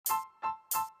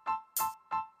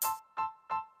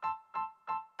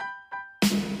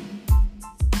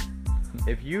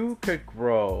If you could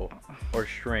grow or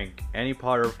shrink any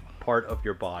part of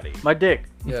your body, My dick.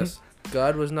 Yes.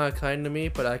 God was not kind to me,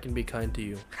 but I can be kind to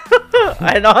you.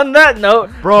 And on that note,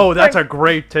 bro, that's a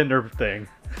great Tinder thing.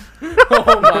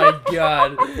 Oh my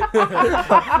god.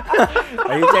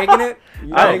 Are you taking it?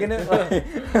 You I- taking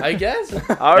it? I guess.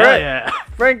 all right, Yeah.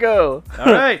 Franco. All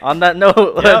right. On that note,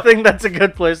 I Yep. think that's a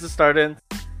good place to start in.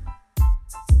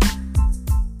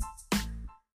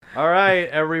 All right,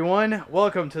 everyone.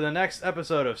 Welcome to the next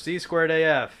episode of C Squared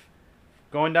AF.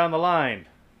 Going down the line,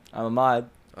 I'm Ahmad.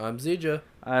 I'm Zija.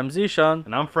 I'm Zishan.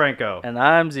 and I'm Franco. And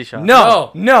I'm Zishan.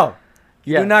 No.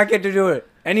 You Yeah. do not get to do it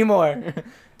anymore.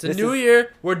 It's a This new is-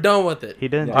 year. We're done with it. He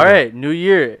didn't. Yeah. do All it. right, new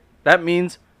year. That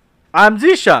means I'm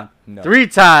Zishan. No. 3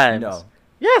 times. No.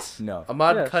 Yes. No.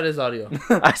 Ahmad, Yes. cut his audio.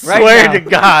 I swear now. to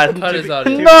God. Cut his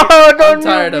audio. No, don't I'm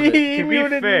tired mute of it. me. To be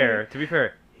Muted me.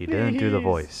 fair, he didn't do the Please.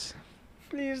 voice.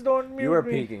 Please don't mute You were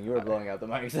me. peeking. You were blowing out the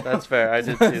mic. That's fair. I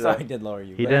did see So I that. did lower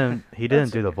you. He but- didn't. He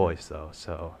That's didn't do the okay. voice though.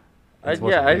 So. I It's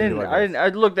supposed to be didn't. like I this. didn't. I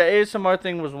look. The ASMR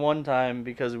thing was one time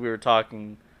because we were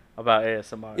talking about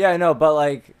ASMR. Yeah, I know, but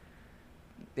like,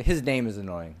 his name is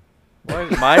annoying.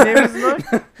 What? My name is annoying?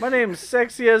 My name's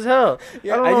sexy as hell.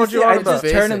 Yeah, I don't know what you're on about.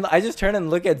 I just turn and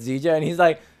look at Zija, and he's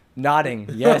like nodding.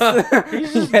 Yes.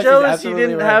 He's just Yes, jealous he absolutely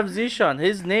didn't right. have Zishan.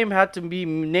 His name had to be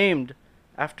named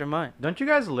after mine. Don't you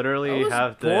guys I literally was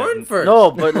have born the? first.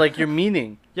 No, but like your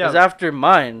meaning Yeah. is after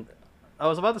mine. I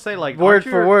was about to say like Word aren't for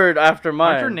your- word after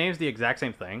mine. Aren't your names the exact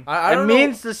same thing? I It don't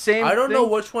means know. the same I don't know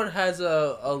thing. which one has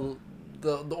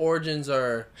the origins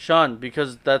are. Sean,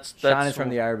 because that's Sean is from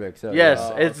the Arabic, so Yes,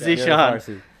 Oh, it's okay. You're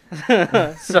Zishan.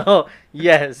 Farsi. So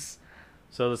yes,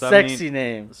 So does that sexy mean?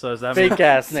 name, So does that mean? fake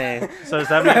ass name, So does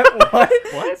that mean?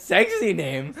 What? Sexy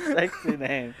name. sexy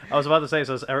name I was about to say.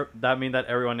 So does that mean that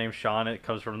everyone named Sean it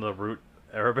comes from the root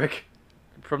Arabic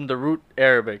from the root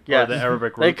Arabic. Yeah, or the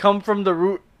Arabic they root come from the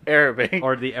root Arabic.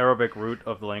 or the Arabic root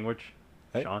of the language?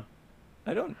 Hey. Sean.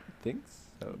 I don't think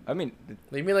so. I mean,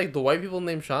 You mean like the white people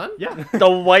named Sean? Yeah. the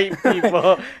white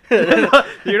people.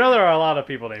 You know there are a lot of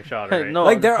people named Sean, right? No.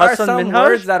 like there are Hassan some Minhaj?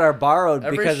 words that are borrowed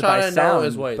Every because Sean by I know sound.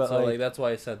 is white, but, so like that's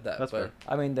why I said that. That's but fair.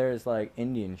 I mean, there's like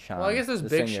Indian Sean. well, I guess there's the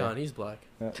Big singer. Sean. He's black.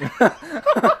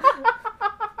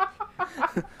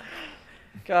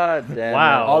 God damn.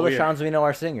 Wow. it. All the weird. Seans we know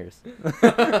are singers.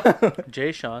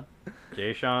 Jay Sean.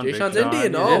 Jay Sean. Jay Big Sean's Sean,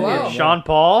 Indian. he's Oh, Indian. wow. Sean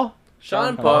Paul.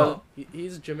 Sean Paul. Paul.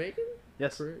 He's Jamaican.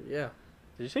 Yes. Yeah.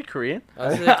 Did you say Korean? I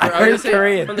was I gonna heard say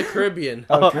Korean. from the Caribbean.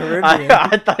 Oh, Caribbean.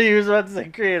 I thought he was about to say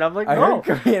Korean. I'm like, I no.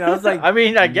 heard Korean. I was like, I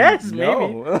mean, I guess maybe.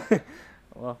 no.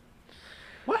 Well,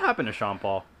 What happened to Sean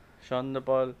Paul? Sean the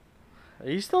Ball.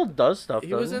 He still does stuff.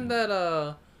 He was doesn't in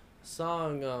that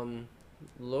song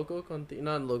Loco Contigo,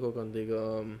 not Loco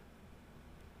Contigo,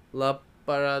 La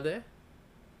Parade,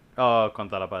 Oh,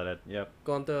 contra la pared. Yep,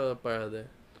 Contra la Parade.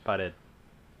 pared.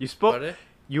 You spoke. Parade?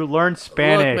 You learned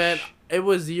Spanish. Look, man, it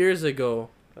was years ago.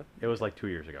 It was like 2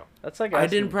 years ago. That's like I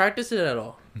asking, didn't practice it at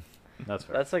all. That's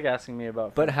fair. That's like asking me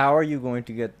about. But how are you going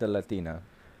to get the Latina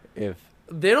if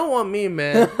They don't want me,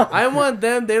 man. I want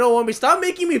them. They don't want me. Stop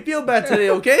making me feel bad today,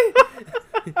 okay?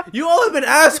 You all have been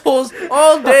assholes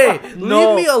all day.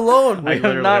 No. Leave me alone. we I have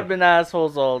literally not have- been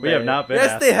assholes all day. We have not been.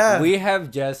 Yes, they have. we have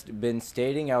just been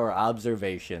stating our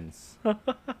observations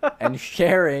and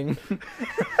sharing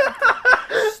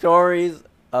stories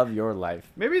of your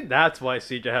life. Maybe that's why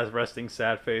CJ has resting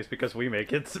sad face because we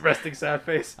make it resting sad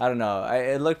face. I don't know.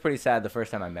 It looked pretty sad the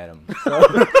first time I met him. So.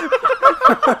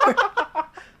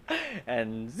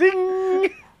 And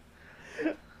zing.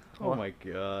 Oh my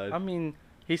god. I mean,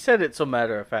 he said it so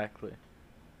matter of factly.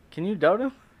 Can you doubt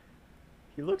him?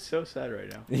 He looks so sad right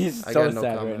now. He's I so got no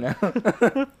sad comment.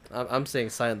 right now. I'm staying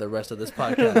silent the rest of this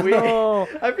podcast. No.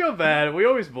 I feel bad. We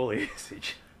always bully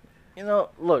CJ. You know,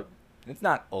 look. It's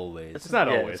not always. It's not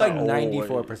Yeah, always. It's like not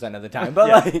 94% of the time. But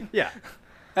yeah. like, Yeah.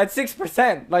 at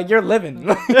 6%, like you're living.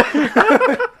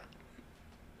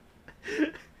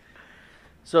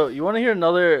 So you want to hear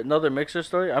another mixer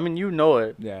story? I mean, you know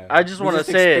it. Yeah. I just We want to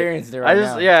just say experienced it. it right I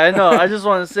just now. yeah, I know. I just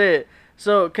want to say it.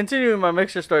 So continuing my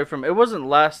mixer story from it wasn't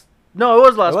last. No, it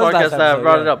was last It was podcast last that I episode,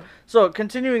 brought yeah. it up. So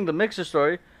continuing the mixer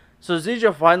story. So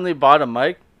Zija finally bought a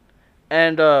mic,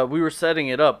 and we were setting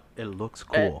it up. It looks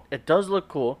It does look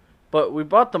cool, but we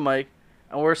bought the mic,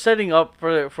 and we're setting up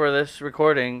for this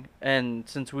recording. And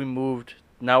since we moved,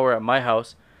 now we're at my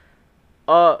house.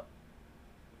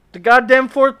 The goddamn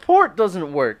fourth port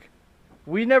doesn't work.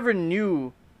 We never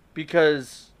knew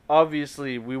because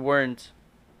obviously we weren't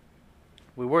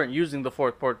using the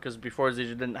fourth port because before Zija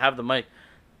didn't have the mic.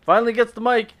 Finally gets the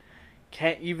mic,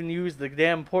 can't even use the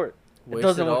damn port. It Wasted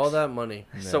doesn't work. all that money.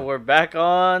 So Yeah. we're back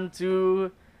on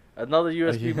to Another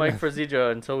USB yeah. mic for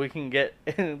Zijo until we can get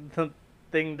the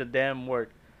thing to damn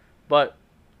work. But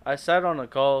I sat on a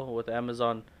call with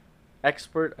Amazon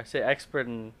expert. I say expert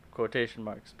in quotation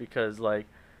marks because like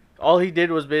all he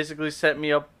did was basically set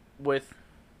me up with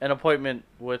an appointment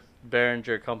with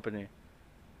Behringer Company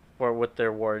with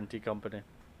their warranty company.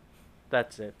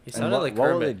 That's it. He And sounded what, like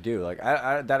what will they Kermit. do? Like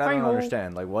I don't Hi-ho.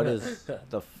 understand. Like what is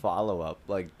the follow up?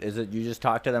 Like is it you just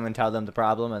talk to them and tell them the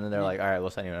problem and then they're like, all right, we'll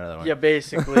send you another one. Yeah,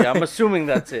 basically. I'm assuming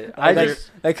that's it. I That-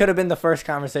 just that could have been the first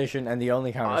conversation and the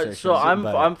only conversation. so I'm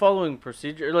but- I'm following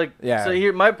procedure. Like Yeah. So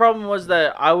here, my problem was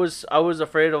that I was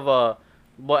afraid of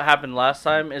what happened last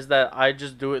time is that I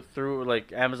just do it through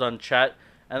like Amazon chat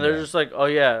and they're Yeah. just like, oh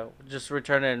yeah, just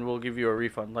return it and we'll give you a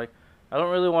refund. Like I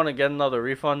don't really want to get another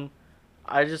refund.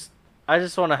 I just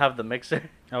want to have the mixer.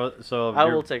 So I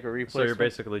you're- will take a So replacement. you're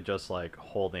basically just like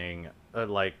holding,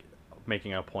 like,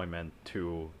 making an appointment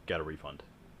to get a refund.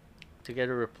 to get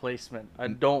a replacement. I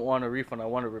don't want a refund. I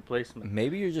want a replacement.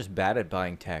 Maybe you're just bad at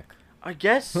buying tech. I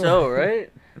guess so,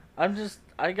 right?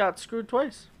 I got screwed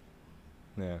twice.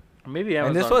 Yeah. Maybe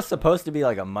Amazon. And this was supposed to be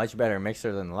like a much better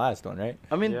mixer than the last one, right?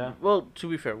 I mean, Yeah. well, to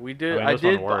be fair, we did. I mean, I this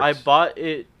one did. But I works. bought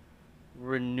it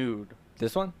renewed.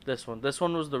 This one? This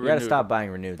one was the You renewed. gotta stop buying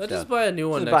renewed Let's stuff. just buy a new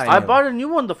one Just next buy a I time. new bought a new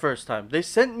one the first time. They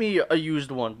sent me a used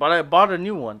one, but I bought a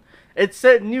new one. It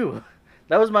said new.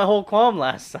 That was my whole qualm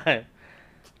last time.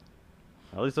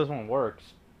 At least this one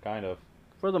works, kind of.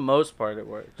 For the most part, it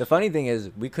works. The funny thing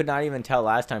is, we could not even tell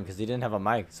last time because he didn't have a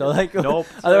mic. So like, Nope.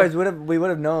 otherwise we would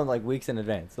have known like weeks in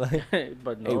advance. Like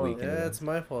but A no. week. Yeah, it's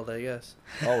my fault, I guess.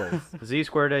 always. Z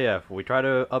squared AF. We try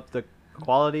to up the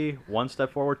quality one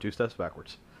step forward, 2 steps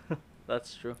backwards.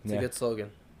 That's true. It's Yeah. a good slogan.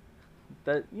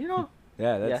 That Yeah,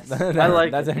 that's Yes, that's, I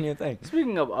like that's it. our new thing.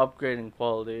 Speaking of upgrading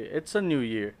quality, it's a new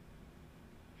year.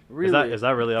 Really? Is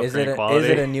that really Is it upgrading a, quality? is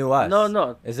it a new us?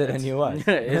 No. Is it a new us?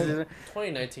 Is it?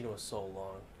 2019 was so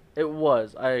long. It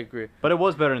was. I agree. But it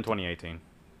was better in 2018.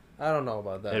 I don't know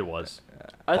about that. It was.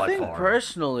 I By think far.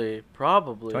 personally,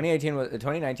 probably.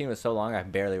 2019 was so long. I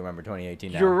barely remember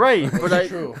 2018. Now. You're right, but I.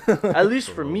 True. At least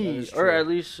for That me, is or true. at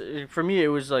least for me, it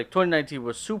was like 2019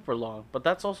 was super long. But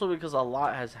that's also because a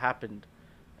lot has happened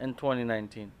in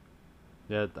 2019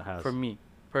 Yeah, it has. for me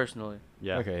personally.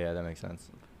 Yeah. Okay, yeah, that makes sense.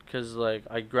 Because like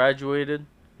I graduated,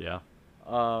 Yeah.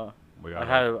 We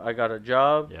I got a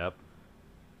job, Yep.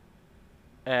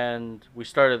 and we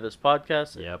started this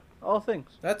podcast. Yep. All things.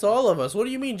 That's all of us. What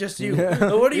do you mean, just you?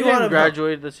 Yeah. What do you didn't want to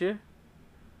graduate this year?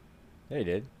 Yeah, you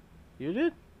did. You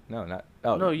did? No, not.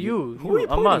 Oh, No, you. Who are you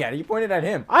I'm pointing not. at? You pointed at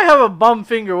him. I have a bum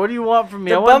finger. What do you want from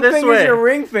me? The I went bum this finger's way. your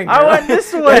ring finger. I went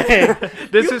this way.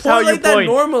 This You is how point you like that point.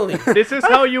 normally. This is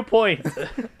how you point.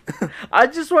 I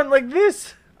just went like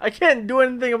this. I can't do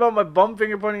anything about my bum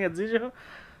finger pointing at Zijo.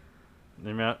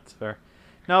 Yeah, that's fair.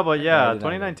 No, but No, yeah, you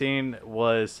don't. 2019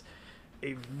 was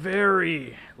a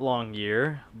very long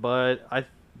year, but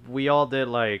we all did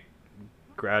like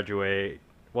graduate.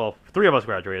 Well, 3 of us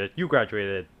graduated. You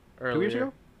graduated 2 years Earlier.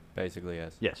 ago? Basically,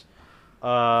 yes. Yes.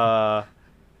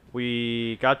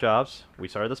 We got jobs. We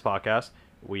started this podcast.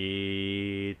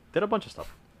 We did a bunch of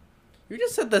stuff. You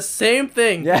just said the same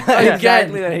thing. Yeah, Again.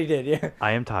 exactly that he did. Yeah.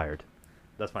 I am tired.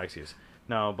 That's my excuse.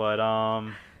 No, but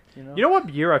You know? you know what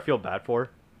year I feel bad for?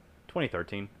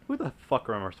 2013. Who the fuck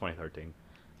remembers 2013?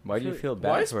 Why do you feel bad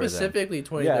Why for it then? specifically Yeah,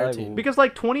 2013? like, Because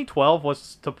like 2012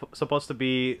 was supposed to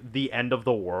be the end of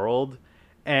the world,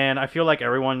 and I feel like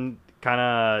everyone kind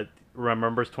of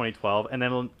remembers 2012, and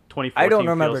then 2014. I don't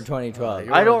remember feels- 2012.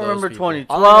 You're I one don't of those remember people. 2012,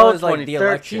 All I know is, like, the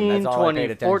election. 2013, That's all I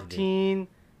paid attention to. 2014.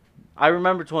 I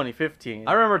remember 2015.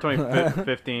 I remember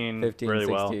 2015 15, really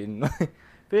well. 16.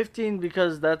 15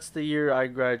 because that's the year I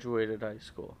graduated high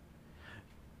school.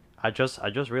 I just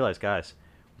realized, guys,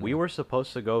 we were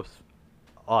supposed to go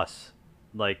us,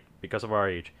 like because of our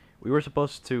age, we were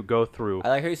supposed to go through I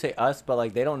like how you say us, but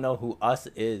like they don't know who us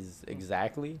is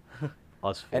exactly.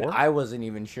 us And four. I wasn't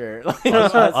even sure. Like,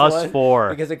 Us- who us was, four.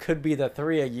 Because it could be the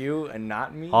 3 of you and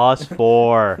not me. Us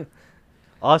four.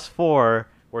 Us four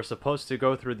were supposed to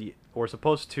go through the. We're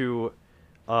supposed to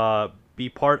be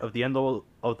part of the end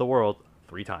of the world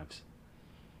 3 times.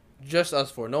 Just us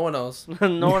four. No one else.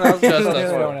 No one else Just does us that.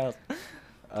 four. No one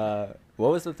else. What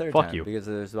was the third Fuck time? you. Because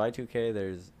there's Y2K,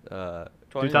 there's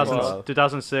 2012.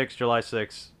 2006, July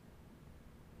 6th.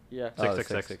 Yeah. Six, oh, six,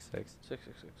 six. 666.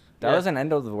 666. That Yeah. was an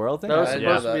end of the world thing? That was I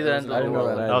supposed know to be that. the That end was- of I the didn't know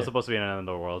world. that. That was supposed to be an end of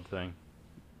the world thing.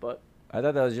 But I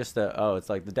thought that was just it's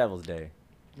like the Devil's Day.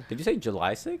 Did you say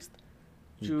July 6th?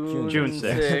 June, June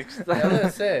 6th. I was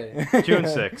gonna say. June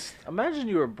 6th. Imagine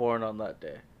you were born on that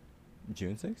day.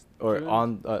 June 6th? Or June-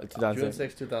 on June 2006?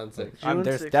 6, 2006. June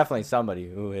There's 6th. definitely somebody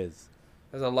who is.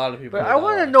 There's a lot of people. But with I that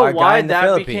want to one. know Our guy why in the that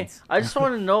became. Philippines. I just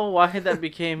want to know why that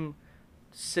became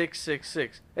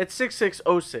 666. It's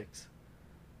 6606.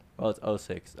 Well, it's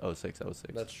 06, 06, 06.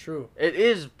 That's true. It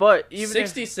is, but even if,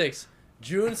 66,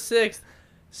 June 6th,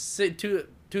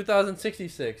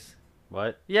 2066.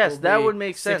 What? yes, will that be would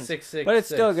make sense. 666. But it's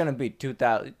still gonna be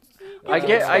 2000. I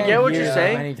get what you're Years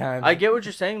saying. Many times. I get what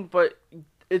you're saying, but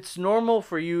it's normal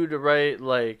for you to write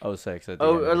like 06 at the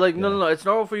oh end. like no. It's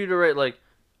normal for you to write like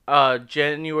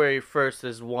January 1st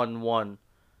is 1-1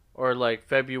 or like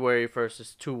February 1st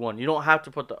is 2-1. You don't have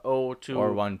to put the 02 Or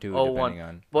 1-2, depending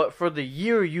on. But for the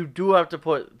year you do have to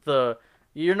put the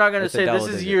you're not going to It's a say this double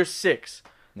is digit. year 6.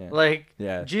 Yeah. Like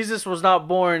Yeah. Jesus was not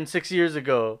born 6 years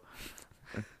ago.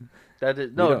 That is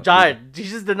We no, don't- died.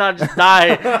 Jesus did not just die.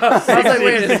 was like,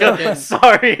 wait a years ago. second.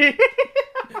 Sorry.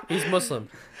 He's Muslim.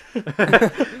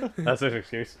 That's an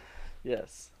excuse.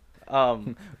 Yes.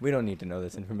 We don't need to know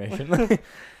this information.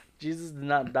 Jesus did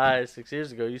not die 6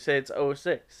 years ago. You say it's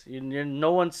 06.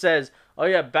 No one says, oh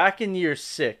yeah, back in year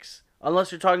 6.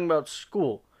 Unless you're talking about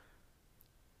school.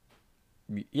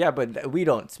 Yeah, but we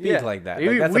don't speak Yeah. like that. We,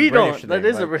 Like, that's a we British don't. That thing.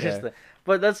 is a Like, British yeah. thing.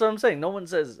 But that's what I'm saying. No one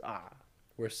says,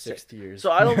 We're 60 years.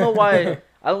 So I don't know why.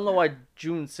 I don't know why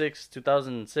June 6,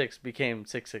 2006 became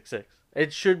 666.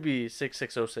 It should be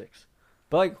 6606.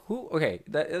 But like who? Okay,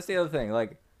 that's the other thing.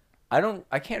 Like,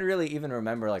 I can't really even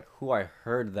remember like who I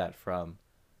heard that from.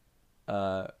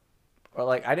 Or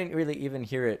like I didn't really even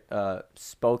hear it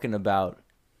spoken about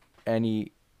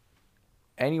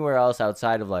anywhere else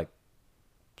outside of like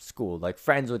school. Like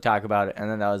friends would talk about it, and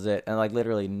then that was it. And like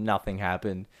literally nothing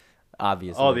happened.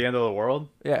 Obviously. Oh, the end of the world?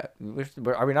 Yeah.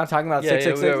 Are we not talking about Yeah, yeah,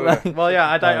 666? we are. Like- Well, yeah,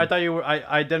 I Um, thought you were.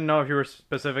 I didn't know if you were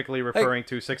specifically referring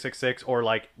to 666 or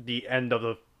like the end of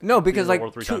the. No, because the like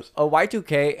world three times.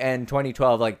 Y2K and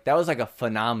 2012, like that was like a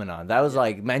phenomenon. That was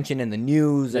like mentioned in the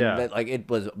news, and Yeah. that, like it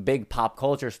was big pop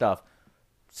culture stuff.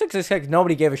 666,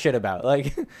 nobody gave a shit about.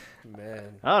 Like,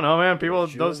 Man. I don't know, man. People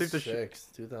June don't seem to.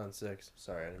 6th, 2006.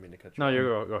 Sorry, I didn't mean to cut you No, off.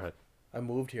 you go ahead. I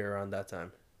moved here around that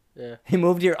time. Yeah. he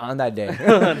moved here on that day.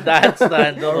 That's the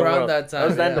end of the Around world. that time, That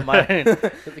was the end yeah. of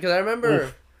mine. Because I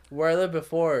remember where I lived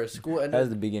before, school That was ended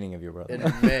the beginning of your world. in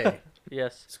May.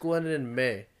 Yes. School ended in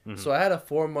May. Mhm. So I had a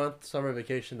 4-month summer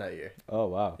vacation that year. Oh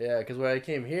wow. Yeah, because when I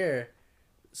came here,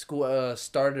 school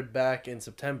started back in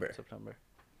September. September.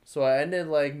 So I ended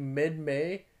like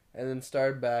mid-May and then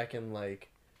started back in like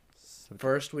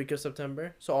first week of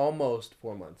September. So almost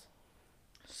 4 months.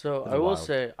 So That's I will wild.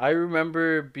 say, I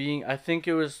remember being, I think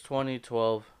it was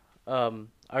 2012.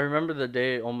 I remember the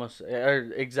day almost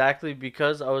exactly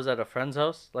because I was at a friend's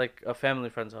house, like a family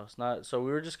friend's house. Not so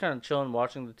we were just kind of chilling,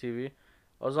 watching the TV.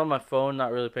 I was on my phone,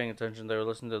 not really paying attention. They were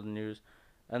listening to the news,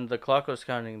 and the clock was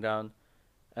counting down,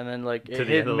 and then like To it the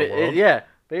hit end of the world? yeah,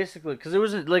 basically, because it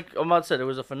wasn't like Ahmad said, it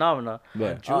was a phenomena.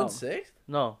 Yeah. June Um, 6th?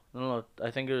 No,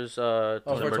 I think it was Oh,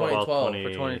 for December 2012. 12th, for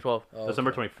 2012. Oh,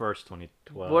 December okay. 21st,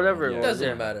 2012. Whatever Yeah. it It was. doesn't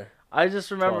Yeah. matter. I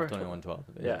just remember. 21, 12.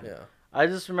 Yeah. Yeah. I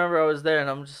just remember I was there and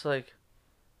I'm just like,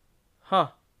 huh.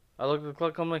 I looked at the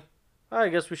clock. I'm like, oh, I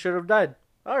guess we should have died.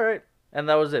 All right. And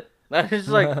that was it. I was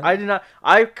like,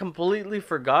 I completely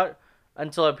forgot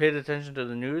until I paid attention to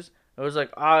the news. It was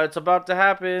like, it's about to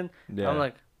happen. Yeah. I'm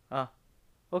like,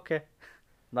 okay.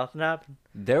 Nothing happened.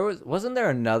 Wasn't there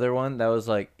another one that was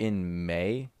like in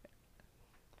May?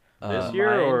 This year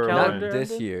Mayan or Not calendar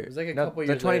this ended? year. It was like a No, couple the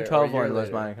years later, or a 2012 year one was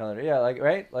later. Mayan calendar. Yeah, like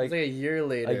right, It's like like a year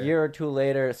later. a year or two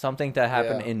later, something that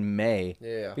happened Yeah. in May.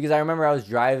 Yeah. Because I remember I was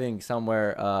driving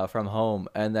somewhere from home,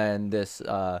 and then this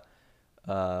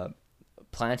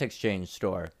plant exchange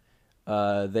store,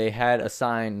 they had a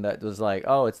sign that was like,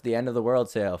 "Oh, it's the end of the world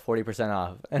sale, 40%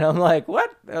 off." And I'm like, "What?"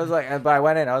 I was like, but I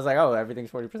went in, I was like, "Oh,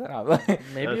 everything's 40% off."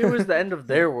 Maybe it was the end of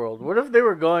their world. What if they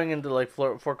were going into like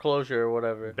foreclosure or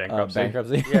whatever? Bankruptcy.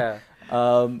 Bankruptcy. Yeah.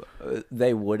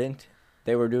 They wouldn't.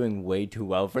 They were doing way too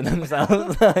well for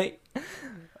themselves. Like,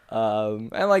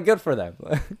 and like good for them.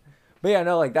 But yeah,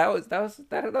 no, like that was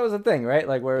a thing, right?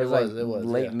 Like where it was, It was,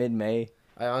 late yeah. mid-May.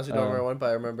 I honestly don't remember when, but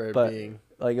I remember it but- being.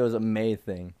 Like it was a May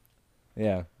thing.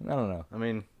 Yeah, I don't know. I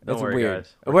mean, don't It's worry, weird.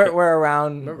 guys. We're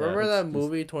around. Remember it's- that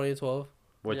movie 2012?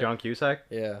 With Yeah. John Cusack?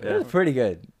 Yeah. It was pretty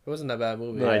good. It wasn't that bad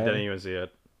movie. I Yeah. didn't even see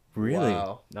it. Really?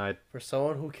 Wow. I, For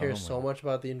someone who cares Oh so much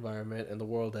about the environment and the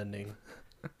world ending.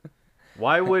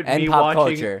 why would And me pop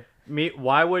watching culture.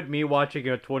 Why would me watching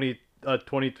a 20 when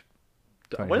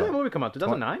did that movie come out?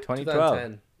 2009? 2012.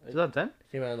 2010. 2010?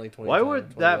 Came out in like 2010. Why would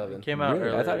that- 2011. Came out Really?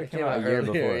 earlier. I thought it came out a year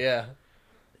earlier, before. Yeah.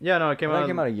 Yeah, no, it came I thought out. it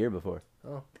came out a year before.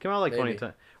 It came out like Maybe.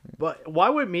 2010. But why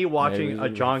would me watching Maybe a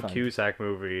John fine. Cusack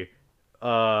movie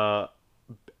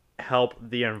help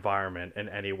the environment in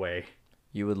any way?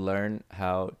 You would learn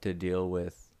how to deal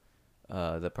with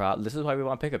This is why we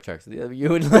want pickup trucks. You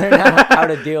would learn how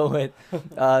to deal with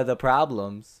the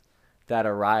problems that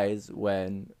arise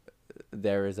when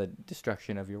there is a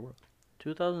destruction of your world.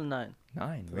 2009.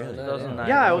 9, really? 2009.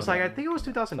 Yeah, I was like, I think it was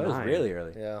That 2009. was really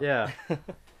early. Yeah. Yeah,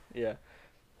 Yeah.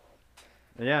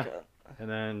 yeah. And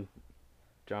then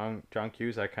John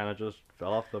Cusack kind of just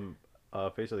fell off the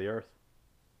face of the earth.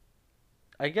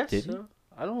 I guess Did he? so.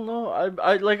 I don't know.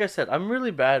 I like I said, I'm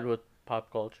really bad with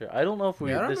pop culture. I don't know if we.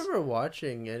 Yeah, I don't this, remember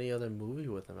watching any other movie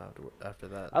with him after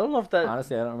that. I don't know if that.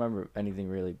 Honestly, I don't remember anything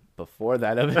really before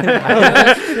that of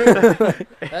it.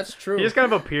 That's true. He just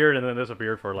kind of appeared and then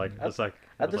disappeared for like a sec.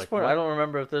 I At was this like, point, what? I don't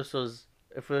remember if this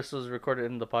was recorded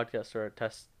in the podcast or a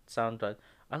test soundbite.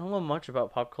 I don't know much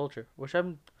about pop culture, which I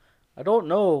don't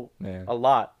know Yeah. a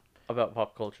lot about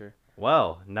pop culture.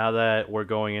 Well, now that we're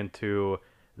going into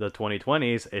the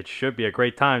 2020s, it should be a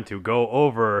great time to go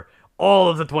over all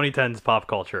of the 2010s pop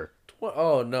culture.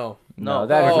 Oh no. No,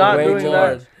 that we're is not way doing too that.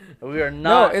 hard. We are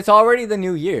No, not. it's already the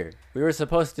new year. We were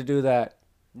supposed to do that.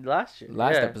 Last year.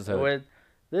 Last yeah. episode. When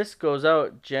this goes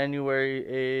out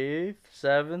January 8th,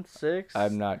 7th, 6th.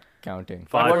 I'm not counting.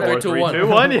 5, 4, 3, 2, 2,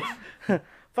 1.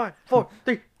 5, 4,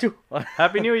 3, 2.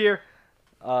 Happy New Year.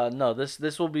 No,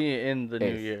 this will be in the new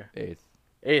Eighth. year. 8th.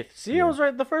 8th. See, I Yeah. was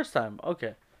right the first time.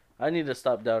 Okay. I need to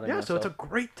stop doubting Yeah, myself. so it's a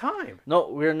great time. No,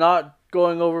 we're not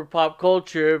going over pop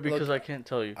culture because Look, I can't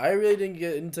tell you. I really didn't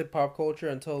get into pop culture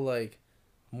until like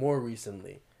more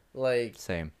recently.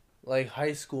 Same. Like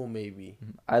high school maybe.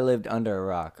 I lived under a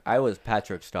rock. I was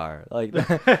Patrick Star. Like,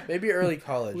 Maybe early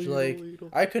college. Like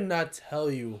I could not tell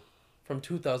you from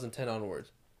 2010 onwards.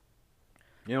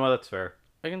 You know what? That's fair.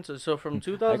 I can so from I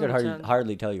 2010. could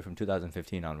hardly tell you from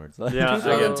 2015 onwards. Like, Yeah, I get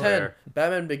 2010 fair.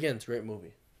 Batman Begins, great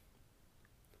movie.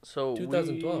 So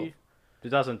 2012.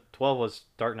 2012 was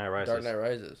Dark Knight Rises. Dark Knight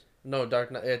Rises. No,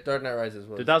 Dark Knight Rises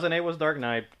was 2008 was Dark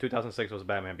Knight. 2006 was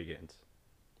Batman Begins.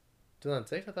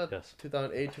 2006. I thought Yes.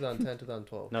 2008, 2010,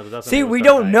 2012. No, 2008 see, was we Dark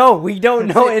don't Knight. know. We don't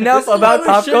know enough This is about why we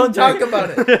pop shouldn't culture. talk about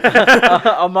it.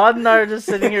 Ahmad and I are just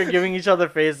sitting here giving each other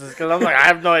faces because I'm like, I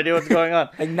have no idea what's going on.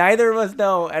 Like, neither of us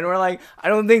know, and we're like, I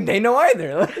don't think they know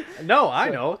either. No, I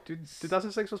know.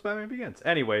 2006 was Batman Begins.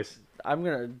 Anyways, I'm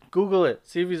gonna Google it,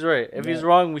 see if he's right. If he's Yeah.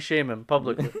 wrong, we shame him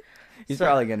publicly. He's So-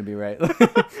 probably gonna be right.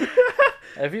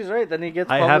 If he's right, then he gets.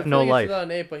 I public have no I think it's life.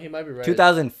 2008, but he might be right.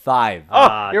 2005.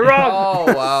 Oh, you're wrong.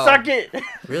 Oh wow. Suck it.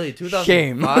 Really?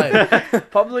 Shame.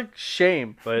 2005. Public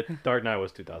shame. but Dark Knight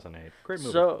was 2008. Great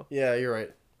movie. So Yeah, you're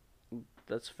right.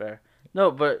 that's fair.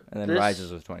 No, but And then this,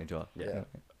 Rises was 2012. Yeah.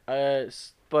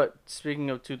 But speaking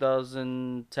of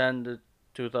 2010 to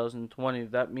 2020,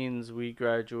 that means we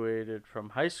graduated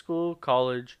from high school,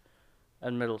 college,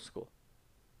 and middle school.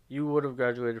 You would have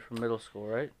graduated from middle school,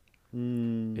 right?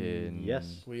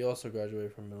 Yes. We also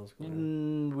graduated from middle school.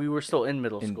 We were still in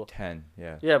middle In school. 10,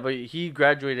 yeah. Yeah, but he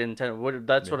graduated in 10.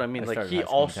 That's Yeah, what I mean. I Like, started he high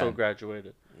school in also 10.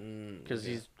 graduated Mm, because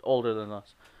yeah. he's older than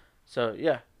us. So,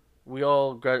 yeah, we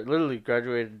all literally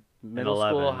graduated middle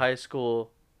school, 11. high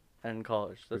school, and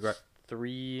college. We That's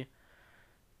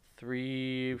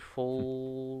three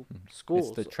full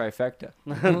schools. It's the trifecta.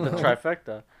 the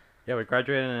trifecta. Yeah, we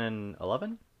graduated in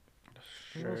 11.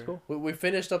 Sure. School. We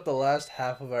finished up the last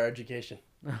half of our education.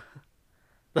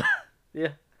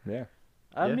 Yeah. Yeah,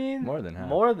 I Yeah, mean, more than half.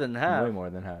 more than half. way more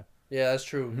than half. Yeah, that's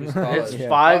true. It's It's college. Yeah.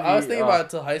 5 I was thinking ye- about it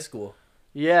till high school.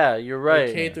 Yeah, you're Like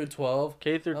right. K through 12.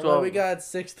 K through I'm 12. like, we got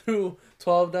 6 through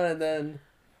 12 done, and then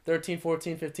 13,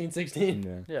 14, 15, 16. Yeah.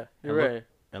 Yeah, you're And look- right.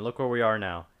 And look where we are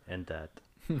now, in debt.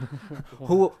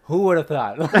 Who would have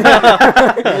thought? Look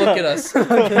at us.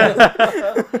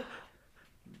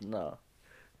 No.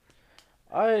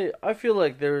 I feel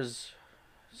like there's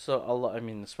so a lot. I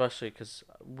mean, especially because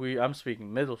I'm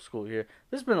speaking middle school here.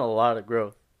 There's been a lot of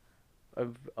growth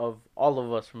of all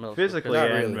of us from middle Physically Not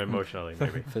and really. emotionally,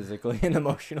 maybe. Physically and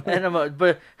emotionally. school, and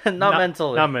but not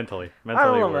mentally. Not mentally. I don't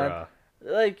Mentally, know, we're, man.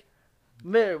 Like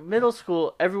middle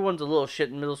school, everyone's a little shit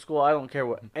in middle school. I don't care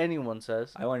what anyone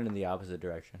says. I went in the opposite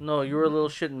direction. No, you were a little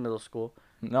shit in middle school.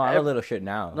 No, I'm a little shit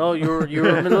now. No, you were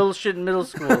a little shit in middle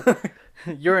school.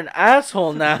 You're an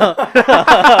asshole now.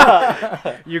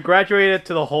 You graduated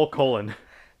to the whole colon.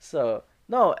 So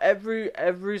no,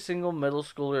 every single middle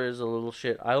schooler is a little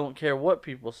shit. I don't care what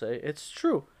people say. It's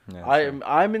true. Yeah,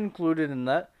 I'm included in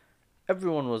that.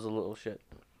 Everyone was a little shit,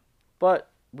 but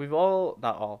we've all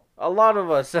not all. A lot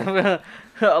of us. A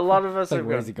lot of us Like, have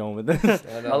where's grown. he going with this?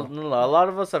 I A, know. no, a lot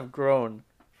of us have grown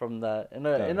from that in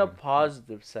a Yeah.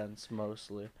 positive sense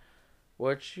mostly,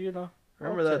 which Remember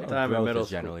I'll that take. time in Growth middle is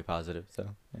school? generally positive, so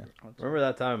yeah. Remember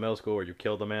that time in middle school where you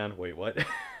killed a man? Wait, what?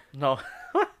 No,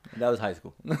 That was high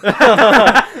school.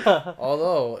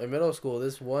 Although in middle school,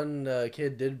 this one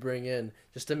kid did bring in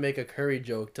just to make a curry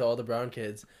joke to all the brown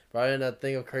kids. Brought in a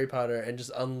thing of curry powder and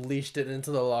just unleashed it into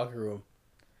the locker room.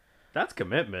 That's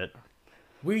commitment.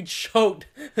 We choked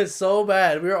so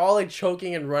bad. We were all like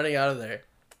choking and running out of there.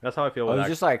 That's how I feel Oh, with he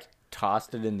just like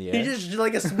tossed it in the air. He just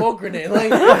like a smoke grenade.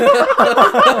 Like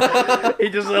he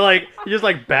just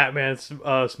like Batman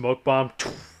smoke bomb.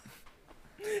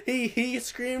 he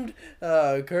screamed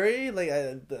curry like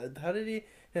how did he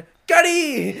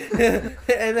Curry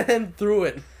and then threw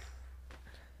it.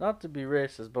 Not to be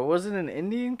racist, but was it an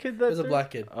Indian kid that It was a threw?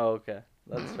 black kid. Oh, okay.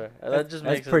 That's fair. That just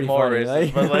that's makes it pretty more funny,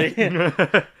 racist. like-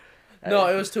 But like, No,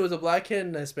 it was two. It was a black kid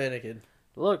and a Hispanic kid.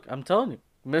 look, I'm telling you,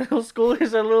 middle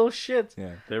schoolers are little shits.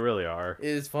 Yeah. They really are. It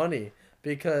is funny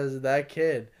because that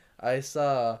kid I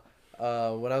saw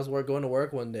when I was going to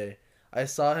work one day. I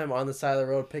saw him on the side of the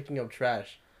road picking up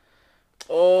trash.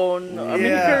 Oh no! I mean, he could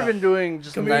Yeah. have been doing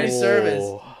just Community nice service.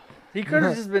 Oh. He could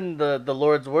have just been the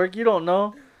Lord's work. You don't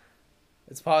know.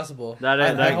 It's possible. That is-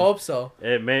 I that- hope so.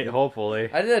 It may hopefully.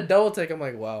 I did a double take. I'm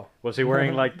like, wow. Was he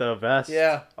wearing like the vest?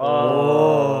 Yeah.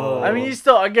 Oh. I mean, he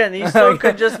still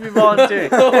could just be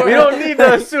volunteering. We don't need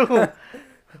to assume.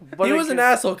 But He it was an could-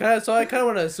 asshole, so I kind of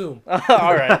want to assume. All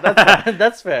right, that's fine.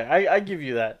 That's fair. I give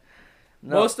you that.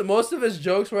 No. Most of his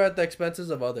jokes were at the expenses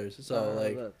of others. So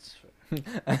like, That's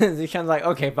Zishan's like,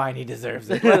 okay, fine, he deserves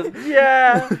it. fair.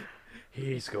 Yeah,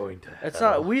 He's going to. it's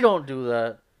hell. not. We don't do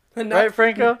that, not, right,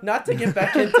 Franco? Not to get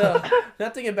back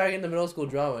into middle school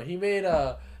drama. He made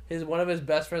one of his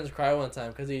best friends cry one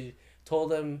time because he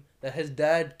told him that his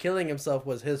dad killing himself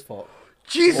was his fault.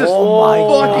 Jesus Oh my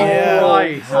fucking God.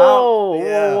 Christ. Whoa,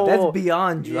 Yeah. whoa, That's whoa.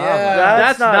 beyond drama. Yeah.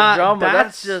 That's not drama. That's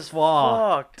That's just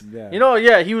fucked. fucked. Yeah. You know,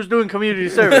 yeah, he was doing community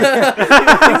service.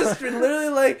 He was literally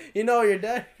like, your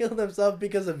dad killed himself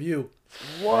because of you.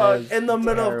 What? In the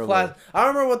middle of Terrible. class. I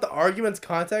don't remember what the argument's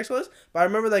context was, but I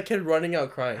remember that kid running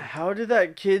out crying. How did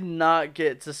that kid not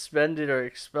get suspended or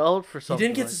expelled for He something?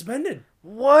 didn't get like- suspended.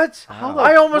 What? How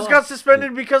I almost fuck? got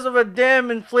suspended because of a damn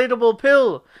inflatable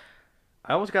pill.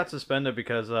 I almost got suspended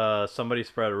because somebody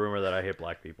spread a rumor that I hate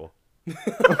black people.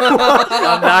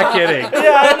 I'm not kidding.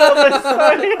 Yeah, I know this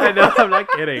story. I know, I'm not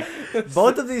kidding.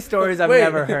 Both of these stories I've Wait.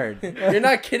 never heard. You're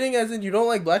not kidding as in you don't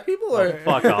like black people? Oh, Or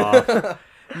fuck off.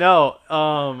 No,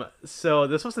 so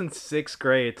this was in 6th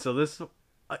grade. So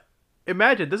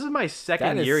imagine, this is my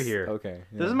second That is- year here. Okay.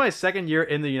 This is my second year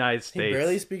in the United He States.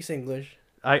 barely speaks English.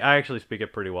 I actually speak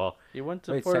it pretty well. You went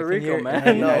to Wait, Puerto second Rico, year in the man.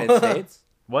 No. United States?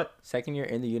 What? Second year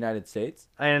in the United States?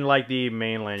 And like the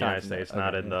mainland United Continent, States,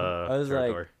 not okay. in the I was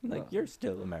territory. like, you're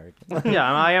still American.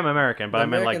 Yeah, I am American, but The I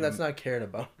meant American like that's not cared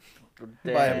about.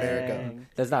 Dang. By America.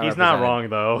 That's not he's not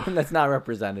represented. wrong though. That's not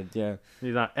represented, yeah.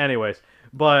 He's not. Anyways,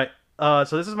 but so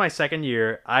this is my second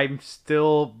year. I'm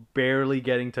still barely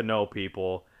getting to know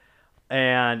people,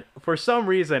 and for some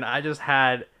reason, I just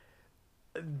had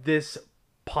this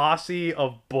posse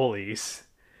of bullies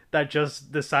that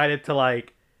just decided to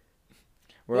like.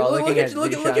 We're all look looking at you,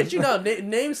 look at you now.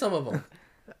 Name some of them.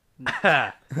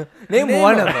 Name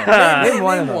one of them. Name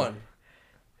one of them.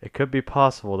 It could be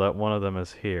possible that one of them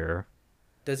is here.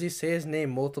 Does he say his name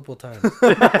multiple times?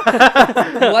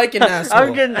 Like an asshole.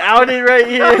 I'm getting outed right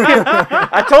here.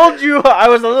 I told you I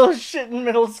was a little shit in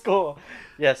middle school.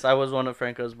 Yes, I was one of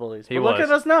Franco's bullies. He But look was.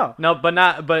 at us now. No, but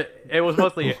not. But it was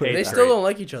mostly 8th They grade. still don't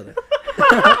like each other.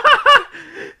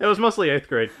 It was mostly 8th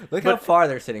grade. Look how But- far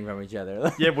they're sitting from each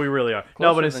other. Yeah, we really are.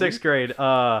 No, but Closer in than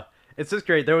 6th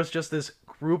grade, there was just this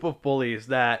group of bullies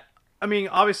that, I mean,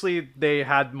 obviously they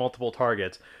had multiple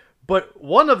targets, but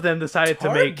one of them decided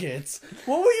to make. Targets?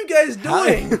 What were you guys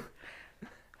doing?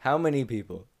 How many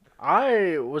people?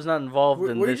 I was not involved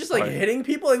in Were you this. just like part. hitting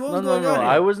people? Like what No, was no, going no. on?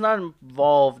 I here? was not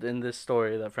involved in this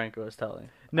story that Franco is telling.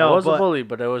 No, I was but- a bully,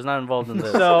 but I was not involved in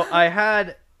this. So I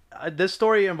had. This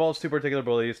story involves two particular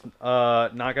bullies.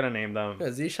 Not gonna name them. Yeah,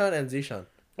 Zishan and Zishan.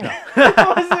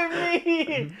 That wasn't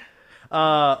me.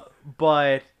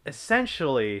 But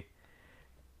essentially,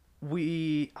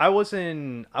 I was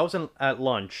at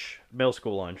lunch, middle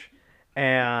school lunch,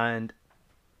 and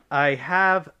I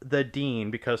have the dean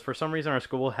because for some reason our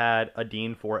school had a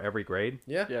dean for every grade.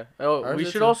 Yeah. Yeah. Oh, Ours we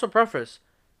is should too. also preface.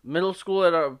 Middle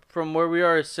school from where we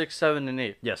are is 6, 7, and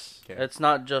 8. Yes, Okay. It's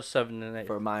not just 7 and 8.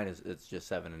 For mine, it's just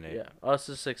 7 and 8. Yeah, us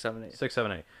is 6, 7, 8. 6,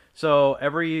 7, 8. So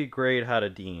every grade had a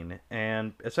dean,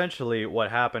 and essentially what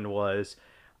happened was,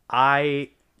 I'm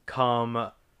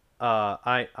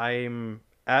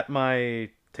at my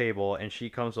table, and she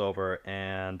comes over,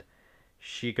 and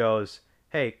she goes,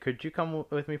 "Hey, could you come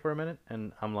with me for a minute?"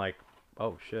 And I'm like,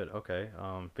 "Oh shit, okay,"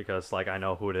 because like I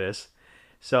know who it is.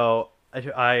 So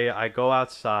I go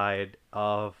outside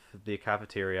of the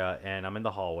cafeteria and I'm in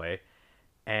the hallway,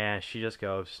 and she just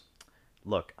goes,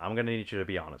 "Look, I'm gonna need you to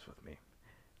be honest with me.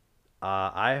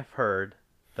 I have heard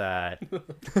that,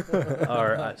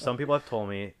 or some people have told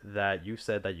me that you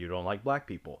said that you don't like black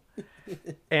people,"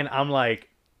 and I'm like,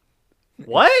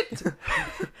 "What?"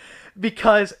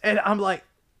 Because, and I'm like,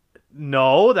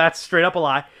 "No, that's straight up a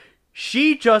lie."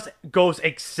 She just goes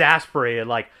exasperated,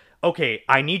 like, "Okay,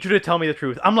 I need you to tell me the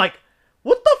truth." I'm like,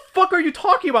 "What the fuck are you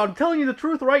talking about? I'm telling you the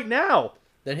truth right now."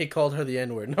 Then he called her the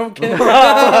N-word. No, I'm kidding.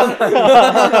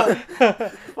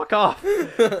 Fuck off.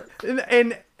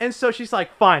 And so she's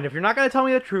like, "Fine, if you're not gonna tell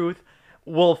me the truth,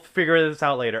 we'll figure this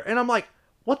out later." And I'm like,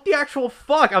 "What the actual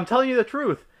fuck? I'm telling you the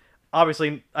truth."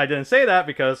 Obviously, I didn't say that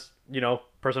because,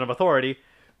 person of authority.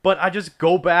 But I just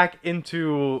go back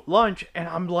into lunch and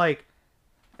I'm like,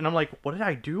 "What did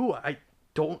I do? I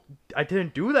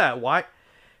didn't do that. Why?"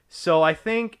 So I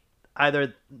think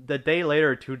either the day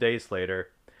later or 2 days later,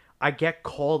 I get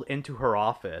called into her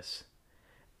office,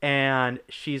 and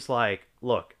she's like,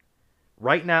 "Look,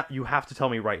 right now, you have to tell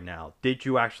me right now, did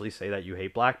you actually say that you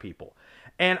hate black people?"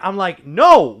 And I'm like,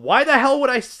 "No, why the hell would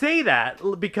I say that?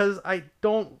 Because I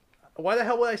don't, why the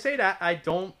hell would I say that? I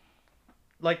don't,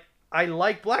 like, I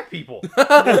like black people."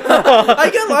 I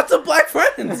get lots of black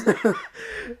friends.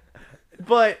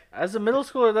 But As a middle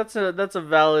schooler, that's a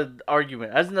valid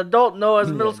argument. As an adult, no. As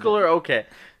a middle schooler, okay.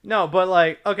 no, but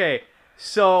like, okay,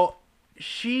 so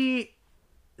she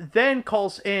then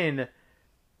calls in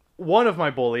one of my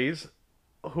bullies,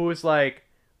 who is like,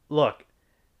 "Look,"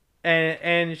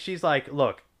 and she's like,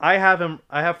 "Look, I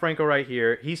have Franco right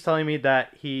here. He's telling me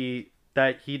that he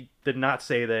did not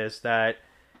say this,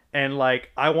 and like,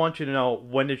 I want you to know,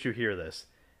 when did you hear this?"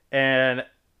 And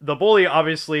the bully,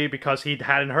 obviously, because he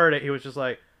hadn't heard it, he was just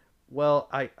like, "Well,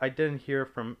 I didn't hear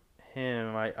from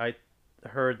him. I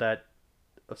heard that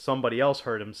somebody else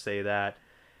heard him say that."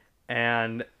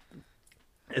 And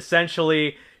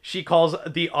essentially, she calls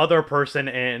the other person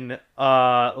in,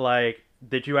 like,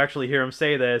 "Did you actually hear him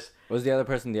say this?" Was the other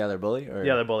person the other bully? Or? The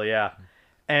other bully, yeah.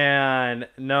 And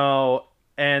no,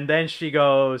 and then she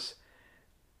goes,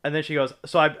 and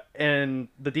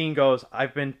the dean goes,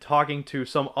 "I've been talking to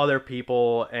some other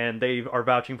people and they are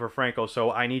vouching for Franco,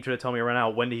 so I need you to tell me right now,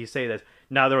 when did he say this?"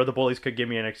 Neither of the bullies could give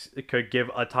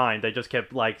a time. They just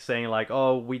kept like saying like,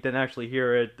 "Oh, we didn't actually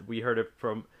hear it. We heard it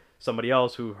from somebody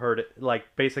else who heard it," like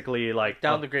basically like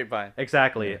Down the grapevine.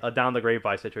 exactly, a down the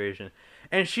grapevine situation.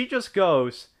 And she just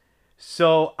goes,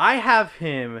 "So I have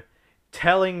him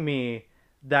telling me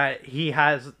that he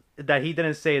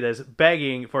didn't say this,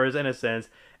 begging for his innocence,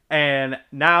 and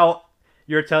now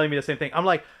you're telling me the same thing." I'm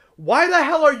like, "Why the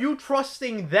hell are you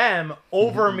trusting them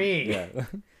over me?" Yeah.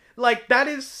 Like, that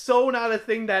is so not a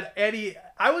thing that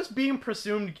I was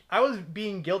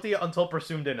being guilty until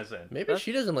presumed innocent. Maybe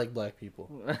she doesn't like black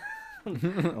people. Oh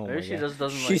my Maybe she God. just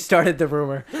doesn't She like. started the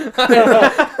rumor.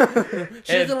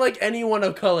 She doesn't like anyone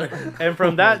of color. And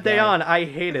from that day on, I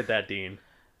hated that dean.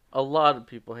 A lot of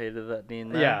people hated that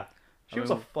dean. Man. Yeah. She I was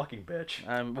a mean- fucking bitch.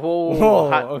 Whoa, Whoa,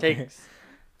 hot okay. takes.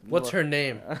 What's her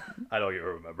name? I don't even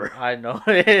remember. I know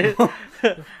it.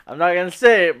 I'm not gonna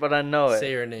say it, but I know it.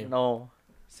 Say her name. No.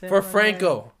 Say For my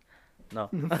Franco. name.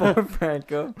 No. For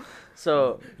Franco.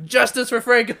 So Justice for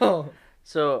Franco.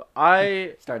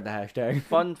 I Start the hashtag.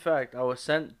 fun fact, I was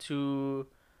sent to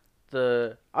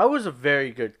I was a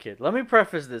very good kid. Let me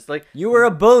preface this. Like, You were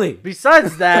a bully.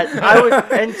 besides that, I was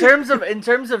in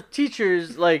terms of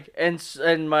teachers, like,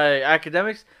 and my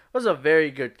academics, I was a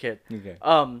very good kid. Okay.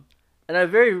 And I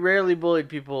very rarely bullied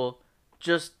people,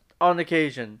 just on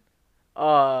occasion.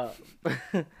 What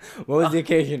was the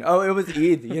occasion? Oh, it was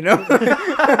Eid, you know? No,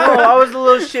 I was a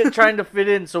little shit trying to fit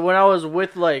in. So when I was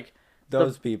with like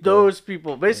Those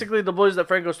people. basically the boys that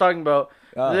Frank was talking about,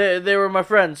 Ah. they were my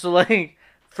friends. So like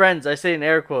friends, I say in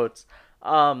air quotes.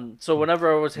 So whenever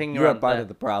I was hanging You were around, part them- of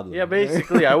the problem. yeah,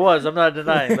 basically I was. I'm not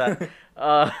denying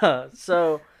that.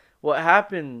 So what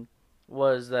happened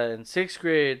was that in 6th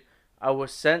grade, I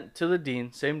was sent to the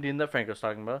dean, same dean that Frank was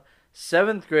talking about.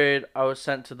 7th grade, I was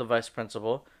sent to the vice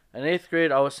principal. And 8th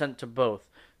grade, I was sent to both.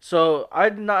 So I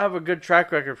did not have a good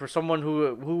track record for someone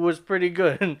who was pretty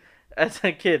good as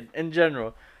a kid in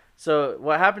general. So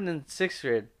what happened in 6th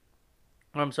grade?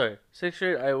 I'm sorry, 6th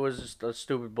grade, I was just a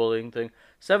stupid bullying thing.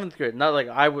 7th grade, not like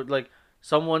I would like.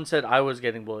 Someone said I was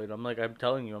getting bullied. I'm like, I'm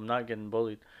telling you, I'm not getting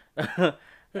bullied.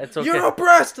 It's okay. You're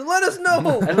oppressed. Let us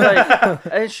know. And like,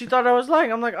 and she thought I was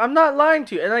lying. I'm like, I'm not lying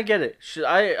to you, and I get it.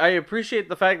 I appreciate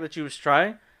the fact that she was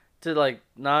trying to like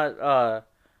not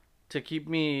to keep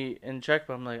me in check,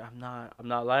 but I'm like, I'm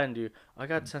not lying to you. I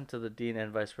got sent to the dean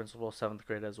and vice principal 7th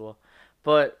grade as well,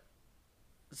 but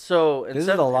So in This is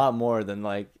a seventh, lot more than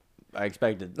like I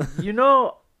expected. you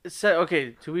know,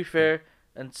 okay. To be fair,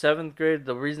 in 7th grade,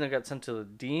 the reason I got sent to the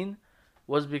dean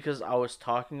was because I was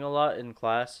talking a lot in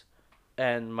class,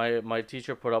 and my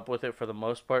teacher put up with it for the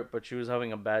most part, but she was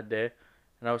having a bad day,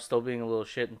 and I was still being a little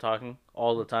shit and talking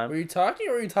all the time. Were you talking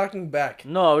or were you talking back?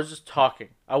 No, I was just talking.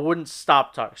 I wouldn't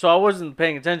stop talking. So I wasn't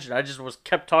paying attention. I just was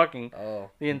kept talking Oh.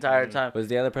 the entire time. Was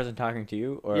the other person talking to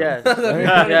you or? Yeah, That'd be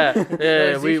yeah, funny.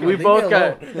 yeah. We Leave me both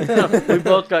got alone. we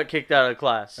both got kicked out of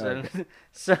class, Okay. and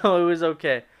so it was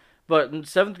okay. But in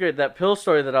 7th grade, that pill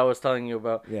story that I was telling you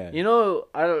about, Yeah. you know,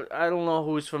 I don't know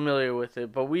who's familiar with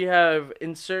it, but we have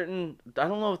in certain, I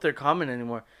don't know if they're common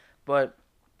anymore, but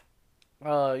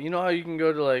you know how you can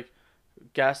go to like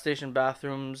gas station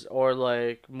bathrooms or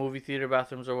like movie theater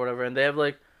bathrooms or whatever, and they have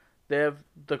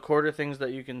the quarter things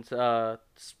that you can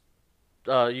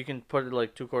you can put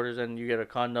like 2 quarters and you get a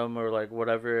condom or like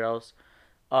whatever else.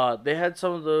 They had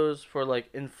some of those for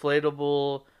like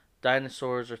inflatable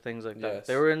dinosaurs or things like that. Yes.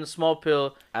 They were in a small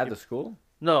pill. At the school?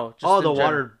 No, just Oh, in the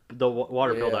general.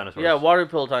 water pill Yeah. dinosaurs. Yeah, water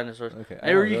pill dinosaurs. Okay.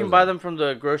 Or you can buy them from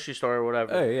the grocery store or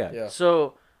whatever. Oh yeah. Yeah.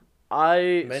 So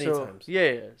Many times.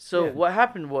 Yeah, yeah. So Yeah. what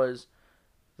happened was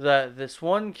that this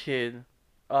one kid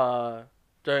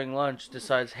during lunch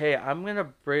decides, "Hey, I'm going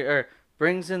to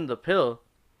brings in the pill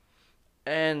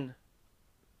and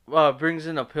brings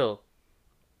in a pill.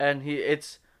 And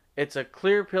it's a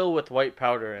clear pill with white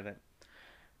powder in it.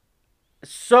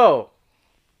 So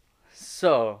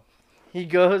he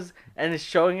goes and is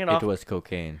showing it off. It was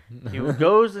cocaine. He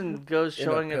goes and goes In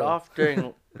a showing it pill. off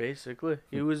during basically.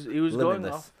 He was going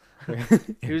off.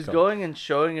 He was Go. going and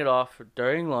showing it off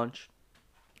during lunch,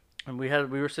 and we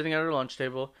were sitting at our lunch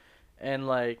table, and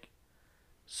like,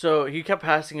 so he kept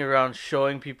passing it around,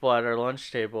 showing people at our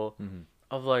lunch table, Mhm.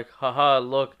 of like, haha,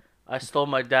 look, I stole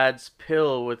my dad's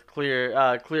pill with clear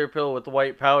pill with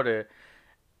white powder,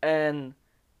 and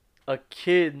a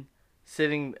kid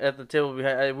sitting at the table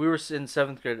behind. We were in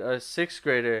 7th grade. A 6th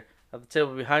grader at the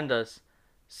table behind us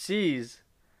sees,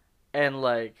 and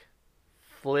like,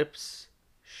 flips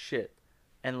shit,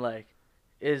 and like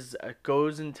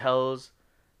goes and tells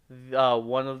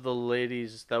one of the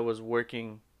ladies that was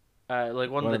working, like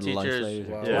one of the lunch teachers, ladies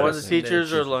or- Wow. Yeah. one of the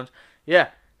teachers or lunch, yeah,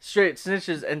 straight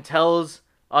snitches and tells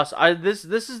us. This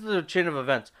is the chain of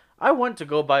events. I went to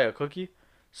go buy a cookie,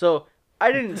 so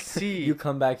I didn't see. You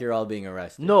come back, you're all being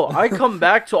arrested. No, I come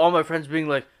back to all my friends being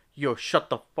like, "Yo, shut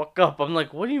the fuck up." I'm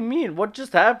like, "What do you mean? What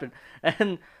just happened?"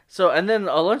 And then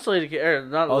a lunch lady, or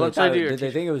not a Oh, lunch lady, or did they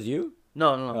teacher- think it was you?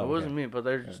 no, Oh, it okay. wasn't me, but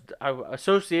they're just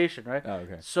association, right? Oh,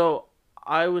 okay. So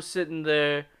I was sitting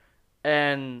there,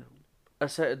 and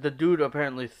the dude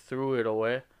apparently threw it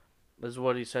away, is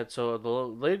what he said. So the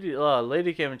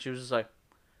lady came and she was just like,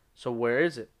 "So where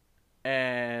is it?"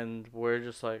 And we're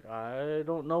just like, "I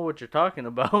don't know what you're talking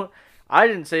about." I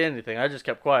didn't say anything. I just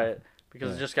kept quiet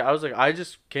because I was like, I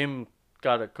just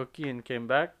got a cookie and came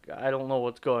back. I don't know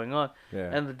what's going on. Yeah.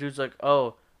 And the dude's like,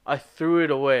 "Oh, I threw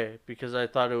it away because I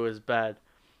thought it was bad."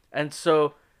 And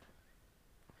so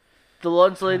the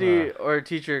lunch lady or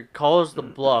teacher calls the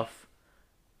bluff,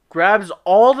 grabs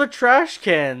all the trash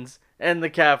cans in the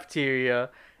cafeteria,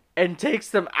 and takes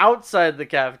them outside the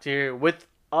cafeteria with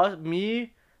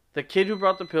me, the kid who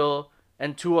brought the pill,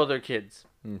 and 2 other kids.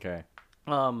 Okay.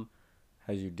 Um,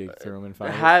 As you dig through them and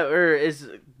find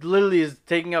it. is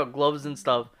taking out gloves and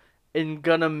stuff, and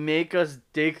gonna make us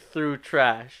dig through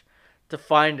trash to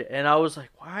find it. And I was like,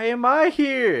 "Why am I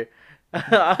here?"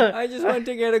 I just went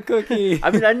to get a cookie.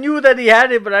 I mean, I knew that he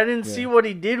had it, but I didn't see Yeah. what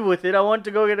he did with it. I wanted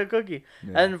to go get a cookie.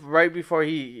 Yeah. And right before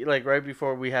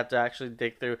we had to actually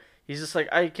dig through, he's just like,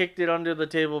 "I kicked it under the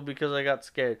table because I got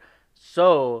scared."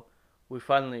 So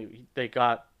they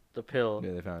got the pill.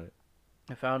 Yeah, they found it.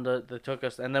 I found it. They took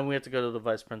us, and then we had to go to the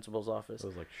vice principal's office. It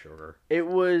was like sugar. It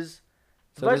was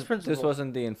the So vice this principal.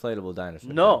 wasn't the inflatable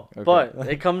dinosaur. No, thing. but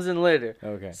Okay. it comes in later.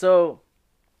 Okay. So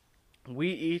we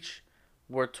each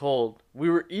were told we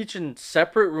were each in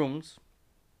separate rooms.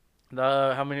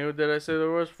 How many did I say there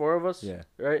was? 4 of us. Yeah.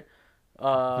 Right.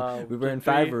 We were in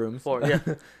 5 rooms. 4. Yeah.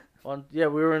 Yeah.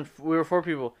 We were 4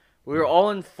 people. We were all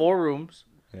in 4 rooms.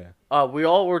 Yeah. We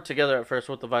all were together at first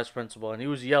with the vice principal, and he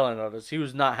was yelling at us. He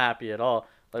was not happy at all.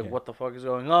 Like, Yeah. what the fuck is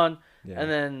going on? Yeah.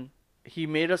 And then he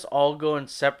made us all go in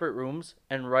separate rooms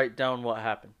and write down what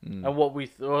happened and what we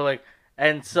were like,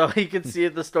 and so he could see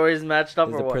if the stories matched up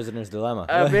It's or the what. prisoner's dilemma.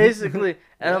 Basically,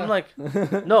 and I'm Yeah.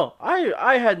 like, no,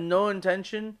 I had no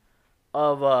intention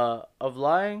of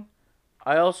lying.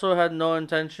 I also had no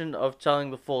intention of telling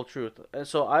the full truth, and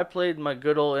so I played my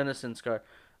good old innocence card.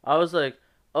 I was like,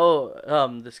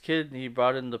 "Oh, this kid, he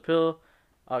brought in the pill.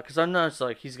 Because I'm not just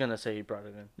like, he's going to say he brought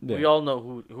it in. Yeah. We all know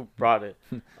who brought it.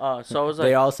 So I was like,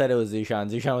 They all said it was Zishan.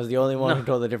 Zishan was the only one who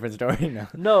told a different story. No.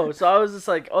 no. So I was just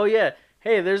like, oh, yeah.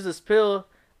 Hey, there's this pill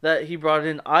that he brought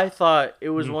in. I thought it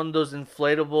was one of those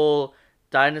inflatable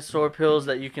dinosaur pills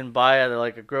that you can buy at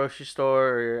like a grocery store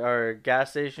or a gas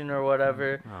station or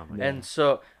whatever. Oh my And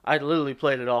so I literally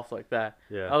played it off like that.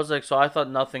 Yeah. I was like, so I thought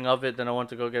nothing of it. Then I went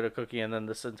to go get a cookie, and then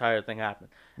this entire thing happened.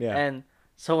 Yeah. And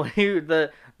so when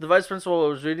the vice principal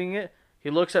was reading it, he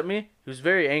looks at me. He was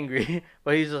very angry,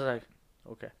 but he's just like,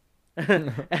 okay,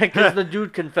 because the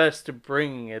dude confessed to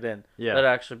bringing it in. Yeah. That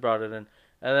actually brought it in,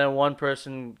 and then one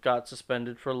person got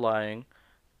suspended for lying,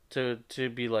 to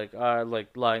be like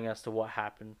lying as to what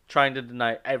happened, trying to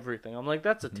deny everything. I'm like,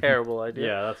 that's a terrible idea.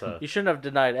 Yeah, that's a You shouldn't have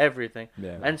denied everything.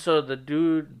 Yeah. And so the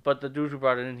dude who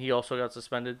brought it in, he also got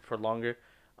suspended for longer.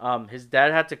 His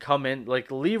dad had to come in,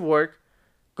 like leave work,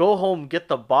 go home, get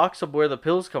the box of where the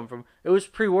pills come from. It was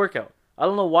pre-workout. I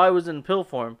don't know why it was in pill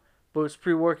form, but it was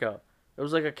pre-workout. It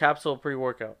was like a capsule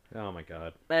pre-workout. oh my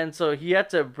god. And so he had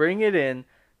to bring it in,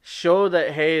 show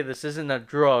that, hey, this isn't a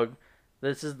drug.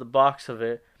 This is the box of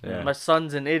it. Yeah. My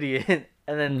son's an idiot.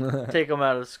 And then take him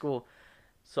out of school.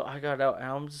 So I got out, and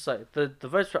I'm just like, the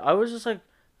vice principal, I was just like,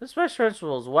 this vice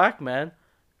principal is whack, man.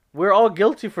 We're all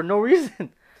guilty for no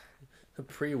reason.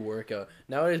 Pre-workout.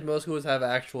 Nowadays, most schools have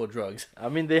actual drugs. I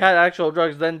mean, they had actual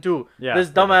drugs then, too. Yeah. This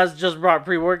dumbass just brought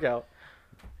pre-workout.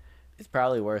 It's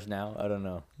probably worse now. I don't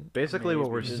know. Basically, what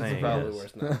we're It's saying probably is,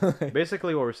 worse now.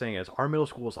 basically what we're saying is, our middle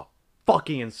school is a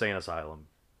fucking insane asylum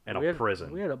and We a had-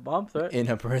 prison. We had a bomb threat. In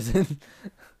a prison.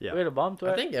 Yeah. We had a bomb I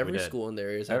threat. think every did. school in the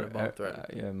areas had a bomb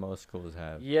threat. Yeah, most schools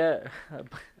have. Yeah.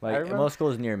 Like remember- most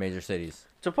schools near major cities.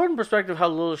 To put in perspective how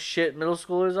little shit middle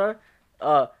schoolers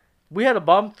are, we had a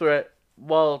bomb threat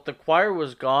while the choir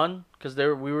was gone, because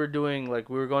we were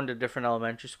going to different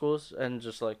elementary schools and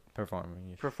just like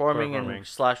Performing. performing Performing.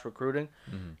 and / recruiting.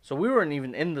 Mhm. So we weren't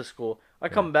even in the school. I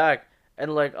come back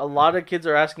and like a lot of kids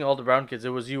are asking all the brown kids, it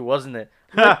was you, wasn't it?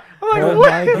 I'm like, Oh what?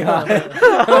 my god.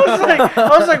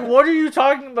 I was like, what are you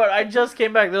talking about? I just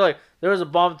came back. They're like, there was a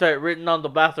bomb threat written on the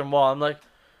bathroom wall. I'm like,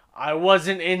 I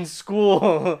wasn't in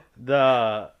school.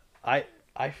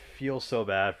 I feel so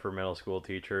bad for middle school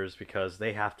teachers because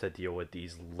they have to deal with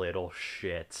these little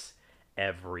shits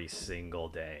every single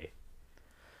day.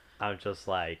 I'm just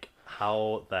like,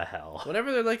 how the hell?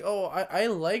 Whenever they're like, "Oh, I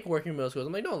like working in middle schools,"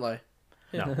 I'm like, "Don't lie."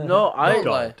 No. No, Don't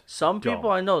lie. Some people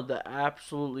Don't. I know that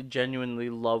absolutely genuinely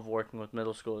love working with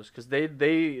middle schoolers because they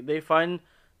find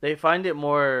it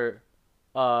more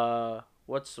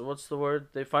what's the word?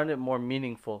 They find it more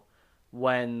meaningful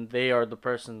when they are the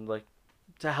person like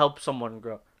to help someone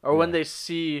grow, or when Yeah. they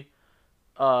see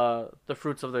the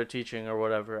fruits of their teaching or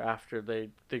whatever after they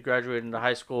graduate into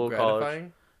high school, college.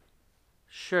 Gratifying.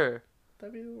 Sure.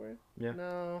 That'd be the word. Yeah.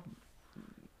 No.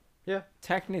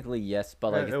 Technically, yes,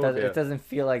 but Yeah, like it would be it doesn't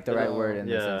feel like the right No. word in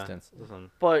this Yeah. instance.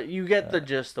 Listen, But you get the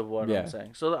gist of what yeah. I'm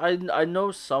saying. So I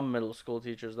know some middle school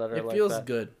teachers that are It like feels that.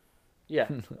 good. Yeah,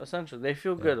 essentially, they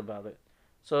feel good about it.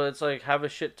 So it's like have a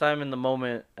shit time in the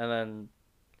moment, and then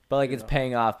But like You it's know.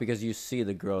 paying off because you see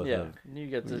the growth yeah, of you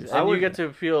get to I and you would- get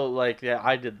to feel like yeah,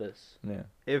 I did this. yeah.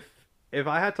 if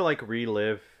I had to like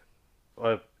relive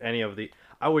any of the,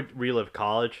 I would relive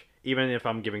college, even if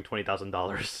I'm giving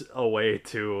 $20,000 away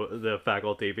to the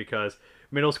faculty, because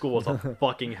middle school was a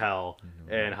fucking hell,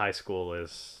 and high school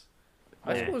is.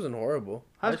 High eh. school wasn't horrible.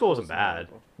 High school wasn't bad,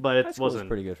 but it High school was wasn't.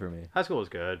 pretty good for me. High school was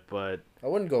good, but I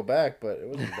wouldn't go back, but it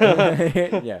wasn't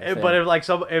bad. Yeah. but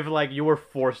if like you were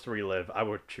forced to relive, I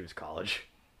would choose college.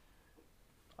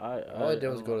 All I did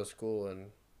was go to school and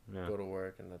Yeah. go to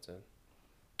work, and that's it.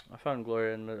 I found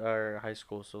glory in our high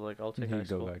school, so like I'll take high You'd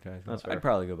go school. back to high school. That's fair. I'd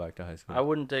probably go back to high school. I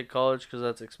wouldn't take college because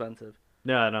that's expensive.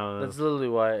 Yeah, no, That's literally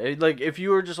why. Like if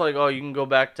you were just like, oh, you can go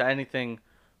back to anything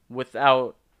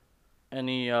without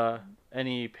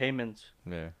any payments.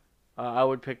 Yeah. I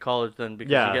would pick college then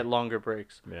because Yeah. you get longer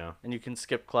breaks yeah. and you can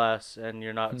skip class and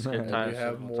you're not skip And time. you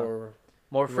have more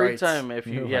free rights. time if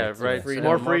you More yeah rights, right yeah. Freedom.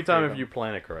 More and free time if freedom. you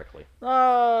plan it correctly.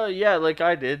 Yeah, like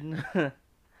I did.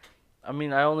 I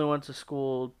mean, I only went to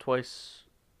school twice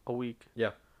a week.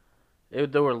 Yeah.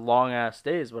 There were long ass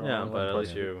days, but I Yeah, only but went at twice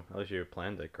least a week. you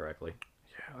planned it correctly.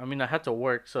 I mean, I had to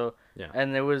work, so Yeah.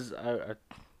 and it was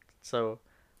so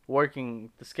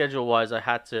working the schedule wise, I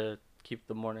had to keep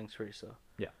the mornings free. So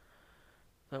Yeah.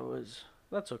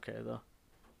 That's okay though.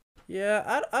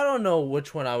 Yeah, I don't know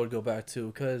which one I would go back to,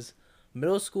 because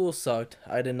middle school sucked.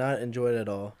 I did not enjoy it at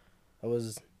all. It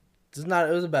was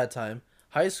a bad time.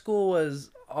 High school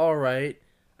was all right.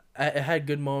 It had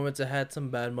good moments. It had some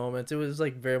bad moments. It was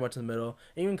like very much in the middle.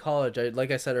 Even college, like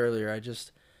I said earlier, I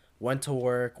just went to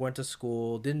work, went to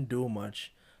school, didn't do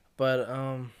much. But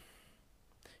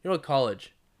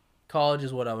college. College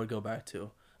is what I would go back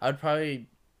to. I'd probably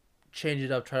change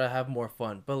it up, try to have more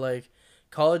fun. But like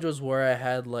college was where I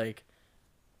had like,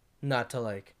 not to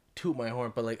like toot my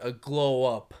horn, but like a glow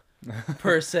up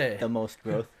per se. The most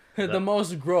growth. The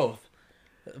most growth.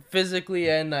 Physically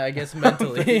and I guess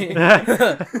mentally.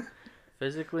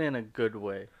 Physically in a good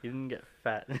way. He didn't get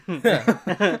fat.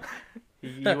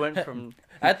 He went from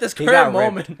At this He current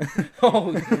got ripped.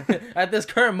 moment, at this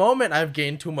current moment, I've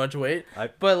gained too much weight.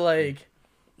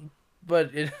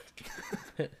 But it.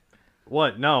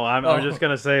 What? No, I'm Oh. just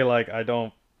gonna say like I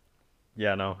don't.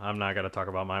 Yeah, no, I'm not gonna talk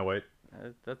about my weight.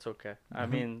 that's okay. I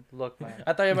mean, look, man.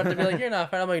 I thought you were about to be like, you're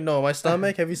not fat. I'm like, no, my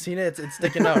stomach. Have you seen it? It's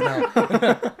sticking out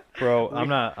now. Bro, I'm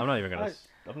not even gonna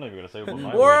say what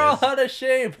my We're weight all is. out of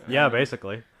shape. Yeah,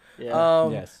 basically. Yeah.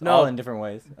 Yes, No, all in different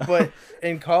ways. but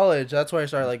in college, that's why I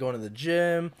started like going to the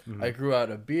gym. Mhm. I grew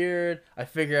out a beard. I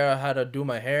figured out how to do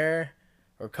my hair,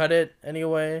 or cut it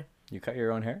anyway. You cut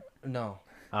your own hair? No.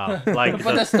 Oh, like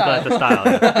But the style. The style.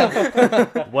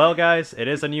 Yeah. Well, guys, it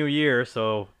is a new year,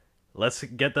 so let's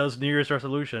get those New Year's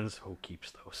resolutions. Who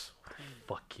keeps those? Who the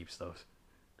fuck keeps those?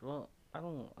 Well, I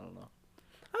don't know.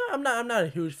 I'm not a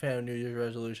huge fan of New Year's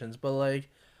resolutions, but like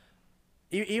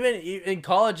even in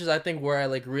colleges, I think where I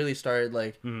like really started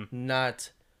like Mhm.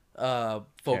 not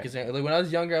focusing. Like when I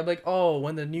was younger, I'm like, oh,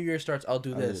 when the new year starts, I'll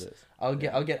do this. I'll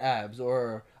get abs,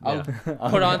 or I'll Yeah.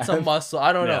 put on some muscle.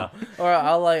 I don't Yeah. know, or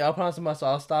I'll put on some muscle.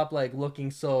 I'll stop like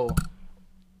looking so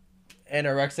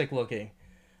anorexic looking.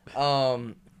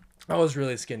 I was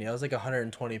really skinny. I was like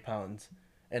 120 pounds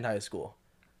in high school.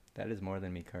 That is more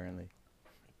than me currently.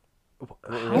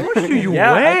 How much do you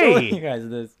Yeah, I told you weigh? guys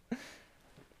this.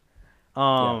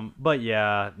 But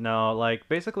yeah, no, like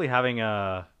basically having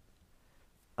a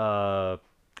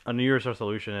New Year's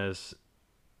resolution is,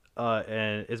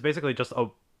 and it's basically just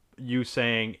you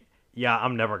saying, yeah,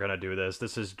 I'm never gonna do this.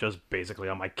 This is just basically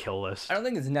on my kill list. I don't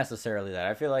think it's necessarily that.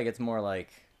 I feel like it's more like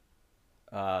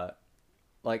I'll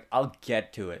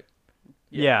get to it.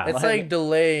 Yeah, It's like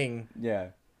delaying Yeah.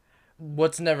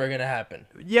 what's never gonna happen.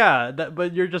 yeah,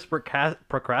 but you're just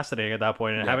procrastinating at that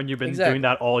point, and Yeah. haven't you been Exactly. doing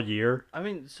that all year? I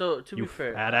mean, so to You be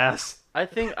fair, fat ass. I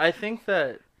think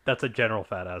that That's a general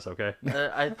fat ass, okay?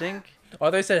 I think Oh,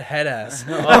 they said head ass.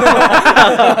 Head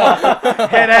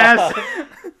ass.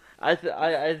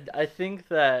 I think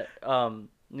that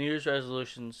New Year's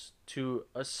resolutions to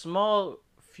a small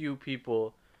few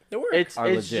people, It works. it's Are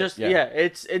legit, just yeah.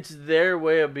 it's their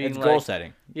way of being It's like goal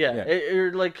setting. yeah, Yeah.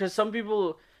 It, like because some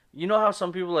people, you know how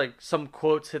some people like some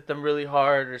quotes hit them really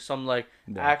hard or some like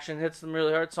Yeah. action hits them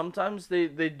really hard. Sometimes they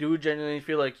do genuinely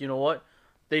feel like, you know what,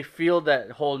 they feel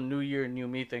that whole New Year New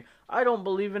Me thing. I don't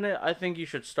believe in it. I think you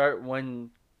should start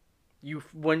when you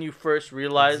first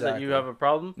realize that you Exactly. have a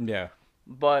problem. Yeah.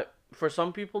 But for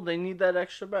some people, they need that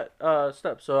extra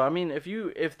step. So I mean,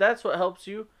 if that's what helps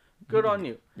you, good on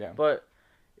you. Yeah. But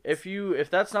if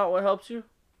that's not what helps you,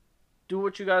 do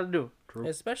what you gotta do.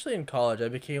 Especially in college, I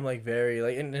became like very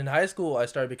like in high school I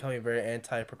started becoming very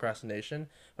anti procrastination.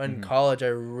 But in college I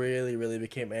really, really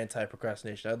became anti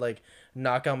procrastination. I'd like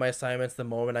knock out my assignments the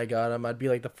moment I got them. I'd be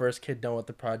like the first kid done with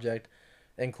the project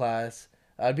in class.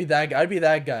 I'd be that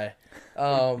guy.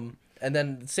 And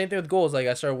then same thing with goals. Like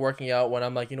I started working out when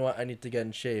I'm like, you know what, I need to get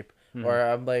in shape. Or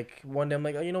I'm like one day I'm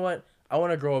like, oh, you know what, I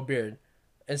want to grow a beard.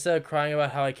 Instead of crying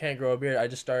about how I can't grow a beard, I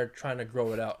just started trying to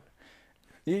grow it out.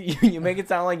 You make it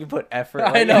sound like you put effort.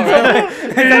 I like, know, right?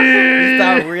 It's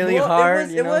not really Well, hard.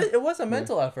 It was a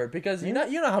mental effort because you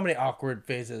know how many awkward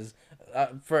phases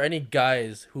for any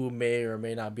guys who may or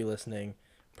may not be listening.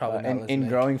 Probably not in listening.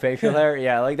 growing facial hair,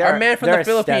 yeah, like there Our are, man from there the are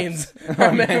Philippines. steps.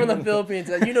 Our man from the Philippines.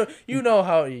 You know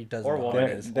how he does Or it. woman.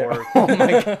 is. Or oh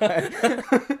my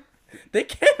god. They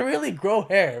can't really grow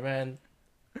hair, man.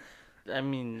 I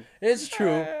mean, It's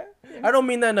true. I don't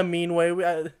mean that in a mean way.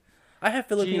 I have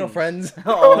Filipino Jeans. friends.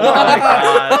 oh my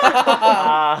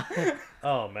god.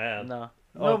 oh man. No.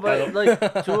 Oh, No, but like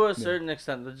to a certain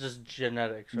extent, it's just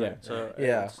genetics, right? Yeah. So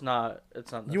Yeah. it's not.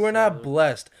 You were not necessarily-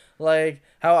 blessed. Like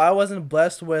how I wasn't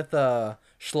blessed with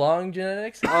schlong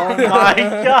genetics. Oh my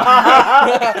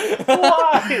god!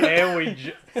 Why? And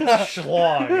we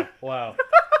schlong. Wow.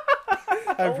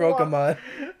 I broke them on.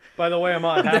 By the way,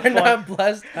 Ahmad, have They're fun. not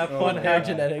blessed. Have with fun. their Have,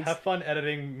 genetics. have fun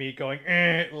editing me going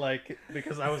like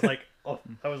because I was like, oh,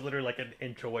 I was literally like an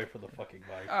inch away from the fucking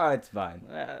mic. Oh, it's fine.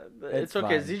 It's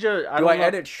okay. fine. Zijo, I Do don't I know.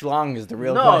 edit schlong is the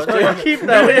real No, question. no, keep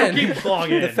that in. Keep schlong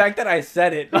in. The fact that I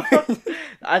said it.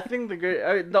 I think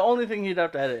the only thing he'd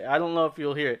have to edit. I don't know if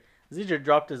you'll hear it. Zijo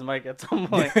dropped his mic at some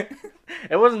point.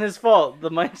 It wasn't his fault.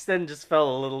 The mic stand just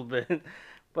fell a little bit.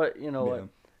 But you know what?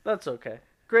 That's okay.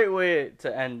 Great way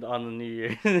to end on the New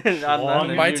Year. On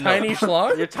the My new tiny note.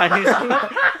 schlong? Your tiny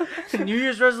schlong. New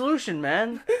Year's resolution,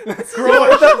 man. Put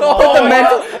the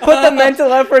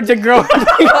mental effort to grow.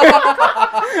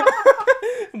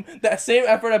 That same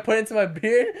effort I put into my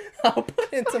beard, I'll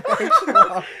put into my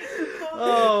schlong.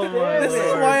 Oh my This is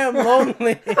lord. why I'm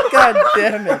lonely. God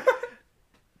damn it.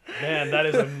 Man, that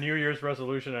is a New Year's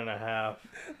resolution and a half.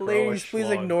 Ladies, please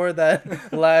schlong. ignore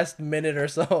that last minute or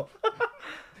so.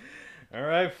 All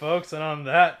right, folks, and on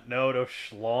that note of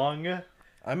schlong,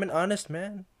 I'm an honest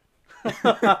man.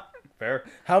 fair.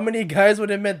 How many guys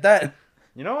would admit that?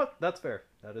 You know what? That's fair.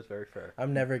 That is very fair.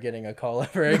 I'm never getting a call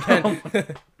ever again.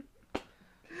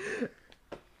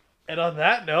 And on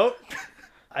that note,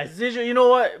 Zijo, you know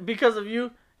what? Because of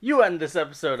you, you end this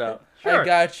episode out. sure. I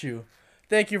got you.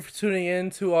 Thank you for tuning in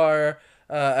to our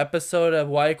episode of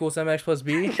Y equals MX plus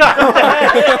B.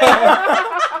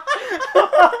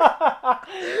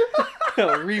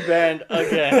 Reband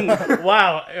again.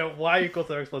 Wow, y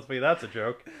equals x plus b. That's a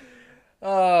joke.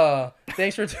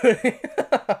 Thanks for tuning.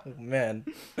 Oh, man,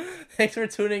 thanks for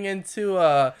tuning into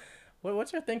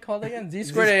what's your thing called again? Z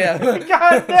squared AF.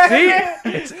 God damn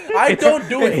it. It's I don't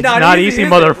do it. it's not easy, I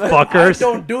motherfuckers.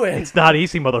 don't do it. It's not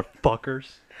easy,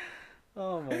 motherfuckers.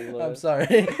 Oh my lord. I'm sorry.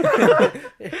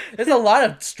 There's a lot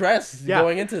of stress Yeah.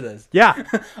 going into this. Yeah.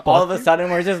 All of a sudden,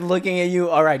 we're just looking at you.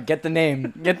 All right, get the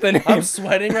name. Get the name. I'm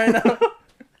sweating right now.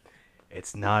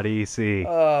 It's not easy.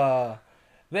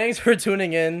 Thanks for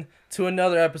tuning in to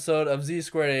another episode of Z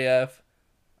squared AF.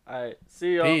 Alright,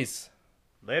 see y'all. Peace.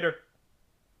 Later.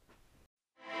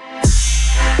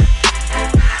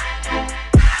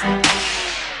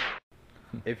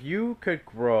 If you could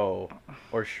grow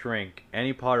or shrink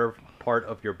any part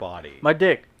of your body, My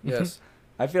dick. Yes.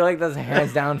 I feel like that's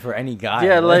hands down for any guy.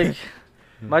 Yeah, like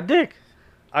my dick.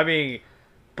 I mean,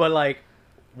 but like,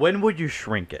 when would you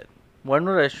shrink it? When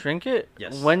would I shrink it?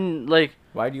 Yes. When like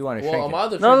Why do you want to Well, shrink my it?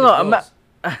 other No, trick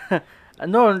is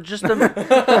no, just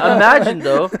imagine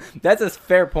though. That's a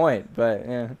fair point, but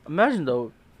yeah. Imagine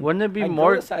though. Wouldn't it be I'd go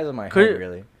more? the size of my could- head,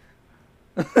 really.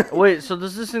 Wait, so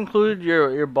does this include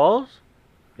your balls?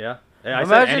 Yeah. I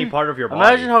said any Imagine- part of your body.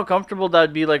 Imagine how comfortable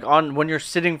that'd be, like on when you're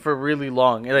sitting for really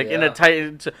long, like in a Yeah.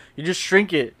 tight. You just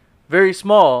shrink it very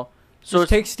small. So Just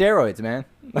take steroids, man.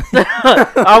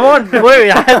 I want. Wait,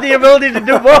 I have the ability to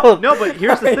do both. No, but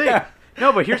here's the thing. Yeah.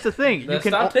 No, but here's the thing. You Then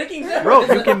can, stop taking that. bro,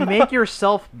 you can make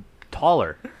yourself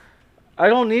taller. I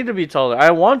don't need to be taller.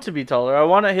 I want to be taller. I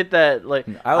want to hit that like.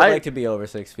 I would like to be over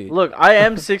 6 feet. Look, I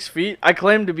am 6 feet. I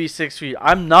claim to be 6 feet.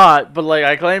 I'm not, but like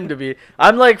I claim to be.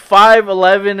 I'm like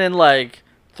 5'11" and like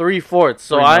 3/4.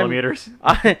 So 3 I'm. millimeters.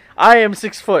 I am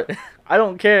 6 foot. I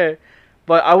don't care,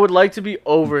 but I would like to be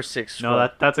over 6 No,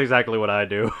 foot. that's exactly what I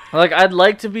do. Like I'd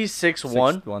like to be 6'1".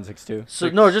 162. So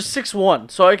no, just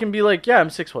 6'1", so I can be like, yeah, I'm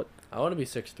 6 foot. I want to be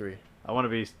 6'3". I want to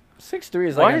be 6'3"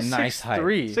 is Why like a is nice height.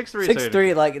 6'3"? 6'3".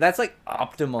 6'3", like that's like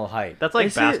optimal height. That's like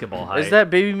Is it? basketball height. Is that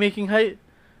baby making height?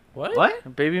 What?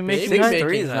 what? Baby making Baby height? making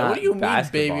 6'3" is height. not What do you mean,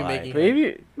 basketball baby height. making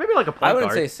Baby. Maybe like a point I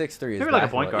wouldn't guard. say 6'3" is Maybe like a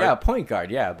point basketball. guard. Yeah, point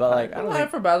guard. Yeah, but like I I'm don't not think.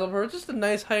 for basketball. It's just a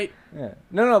nice height. Yeah.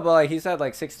 No, but like he said,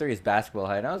 like 6'3" is basketball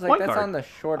height. And I was like, Point that's guard. on the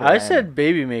shorter. I end. said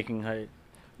baby making height.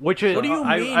 Which is What do you mean,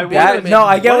 I baby wonder- making No,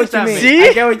 I get What what, does you that mean. mean? See?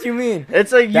 I get what you mean.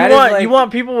 It's like you That is want like- you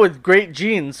want people with great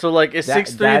genes. So like is That-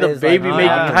 6'3" that the is, like, baby oh, making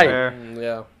yeah, height? fair.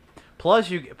 Yeah. Plus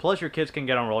your kids can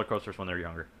get on roller coasters when they're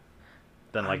younger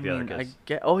than like the other I kids.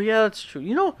 get. Oh yeah, that's true.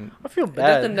 You know, I feel It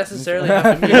doesn't bad. necessarily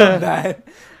have to be. Bad.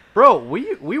 Bro,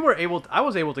 we were able. I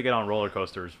was able to get on roller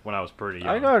coasters when I was pretty young.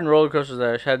 I got on roller coasters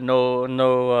that had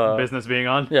no. Business being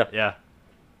on. yeah. Yeah.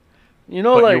 You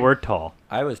know, But like you were tall.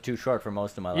 I was too short for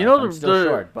most of my life. You know I'm the- still the-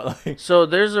 short, but like so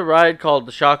there's a ride called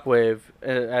the Shockwave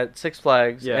at Six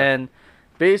Flags, Yeah. and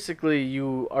basically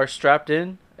you are strapped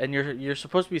in, and you're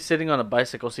supposed to be sitting on a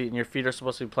bicycle seat, and your feet are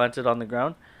supposed to be planted on the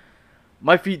ground.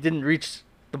 My feet didn't reach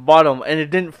the bottom, and it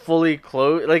didn't fully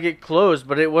close. Like it closed,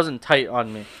 but it wasn't tight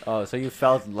on me. oh, so you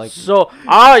felt like So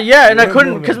yeah, and I were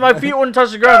couldn't because moving. my feet wouldn't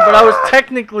touch the ground, but I was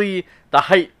technically the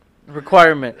height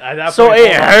requirement. At that So point,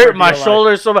 it hold on hurt for my dear life.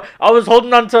 shoulders so much. I was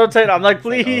holding on so tight. I'm like,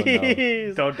 like, oh, no.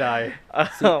 please. Don't die.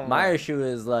 See, Oh, my issue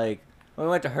is like when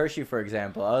we went to Hershey, for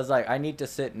example. I was like, I need to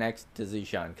sit next to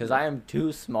Zishan because I am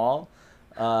too small,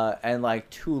 and like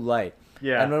too light.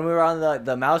 Yeah. And when we were on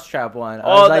the mousetrap one, I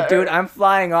Oh, was like, the- dude, I'm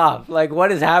flying off. Like,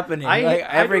 what is happening? Like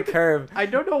every don't- curve. I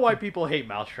don't know why people hate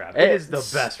Mousetrap. It is the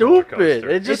It's best roller stupid. coaster.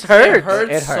 It just It hurts. hurts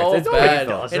It hurts. so It's bad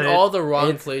does in it. all the wrong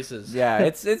It's- places. Yeah,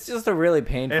 it's just a really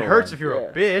painful. It hurts one. if you're Yeah.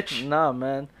 a bitch. Nah,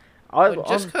 man. But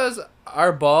just because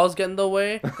our balls get in the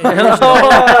way and yours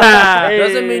Hey.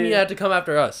 doesn't mean you have to come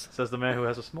after us. Says the man who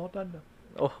has a small dunda.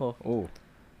 Oh, Ooh.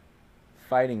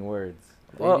 fighting words.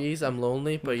 Well- Ladies, I'm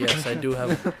lonely, but yes, I do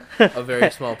have a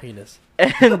very small penis.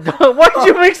 And why'd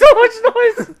you make so much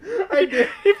noise? I did.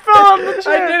 He fell on the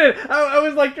chair. I did it. I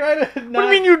was like trying to. Not... What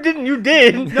do you mean you didn't? You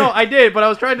did. No, I did, but I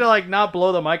was trying to like not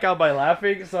blow the mic out by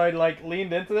laughing, so I like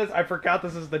leaned into this. I forgot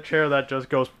this is the chair that just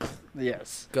goes.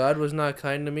 Yes. God was not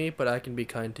kind to me, but I can be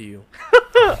kind to you.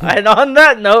 And on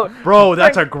that note, Bro,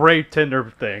 that's a great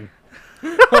Tinder thing.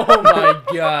 Oh my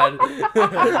god.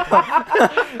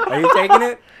 Are you taking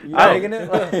it? You I- taking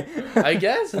it? I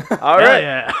guess. all right,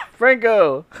 Yeah.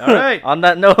 Franco. All right. On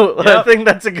that note, I Yep. think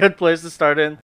that's a good place to start in.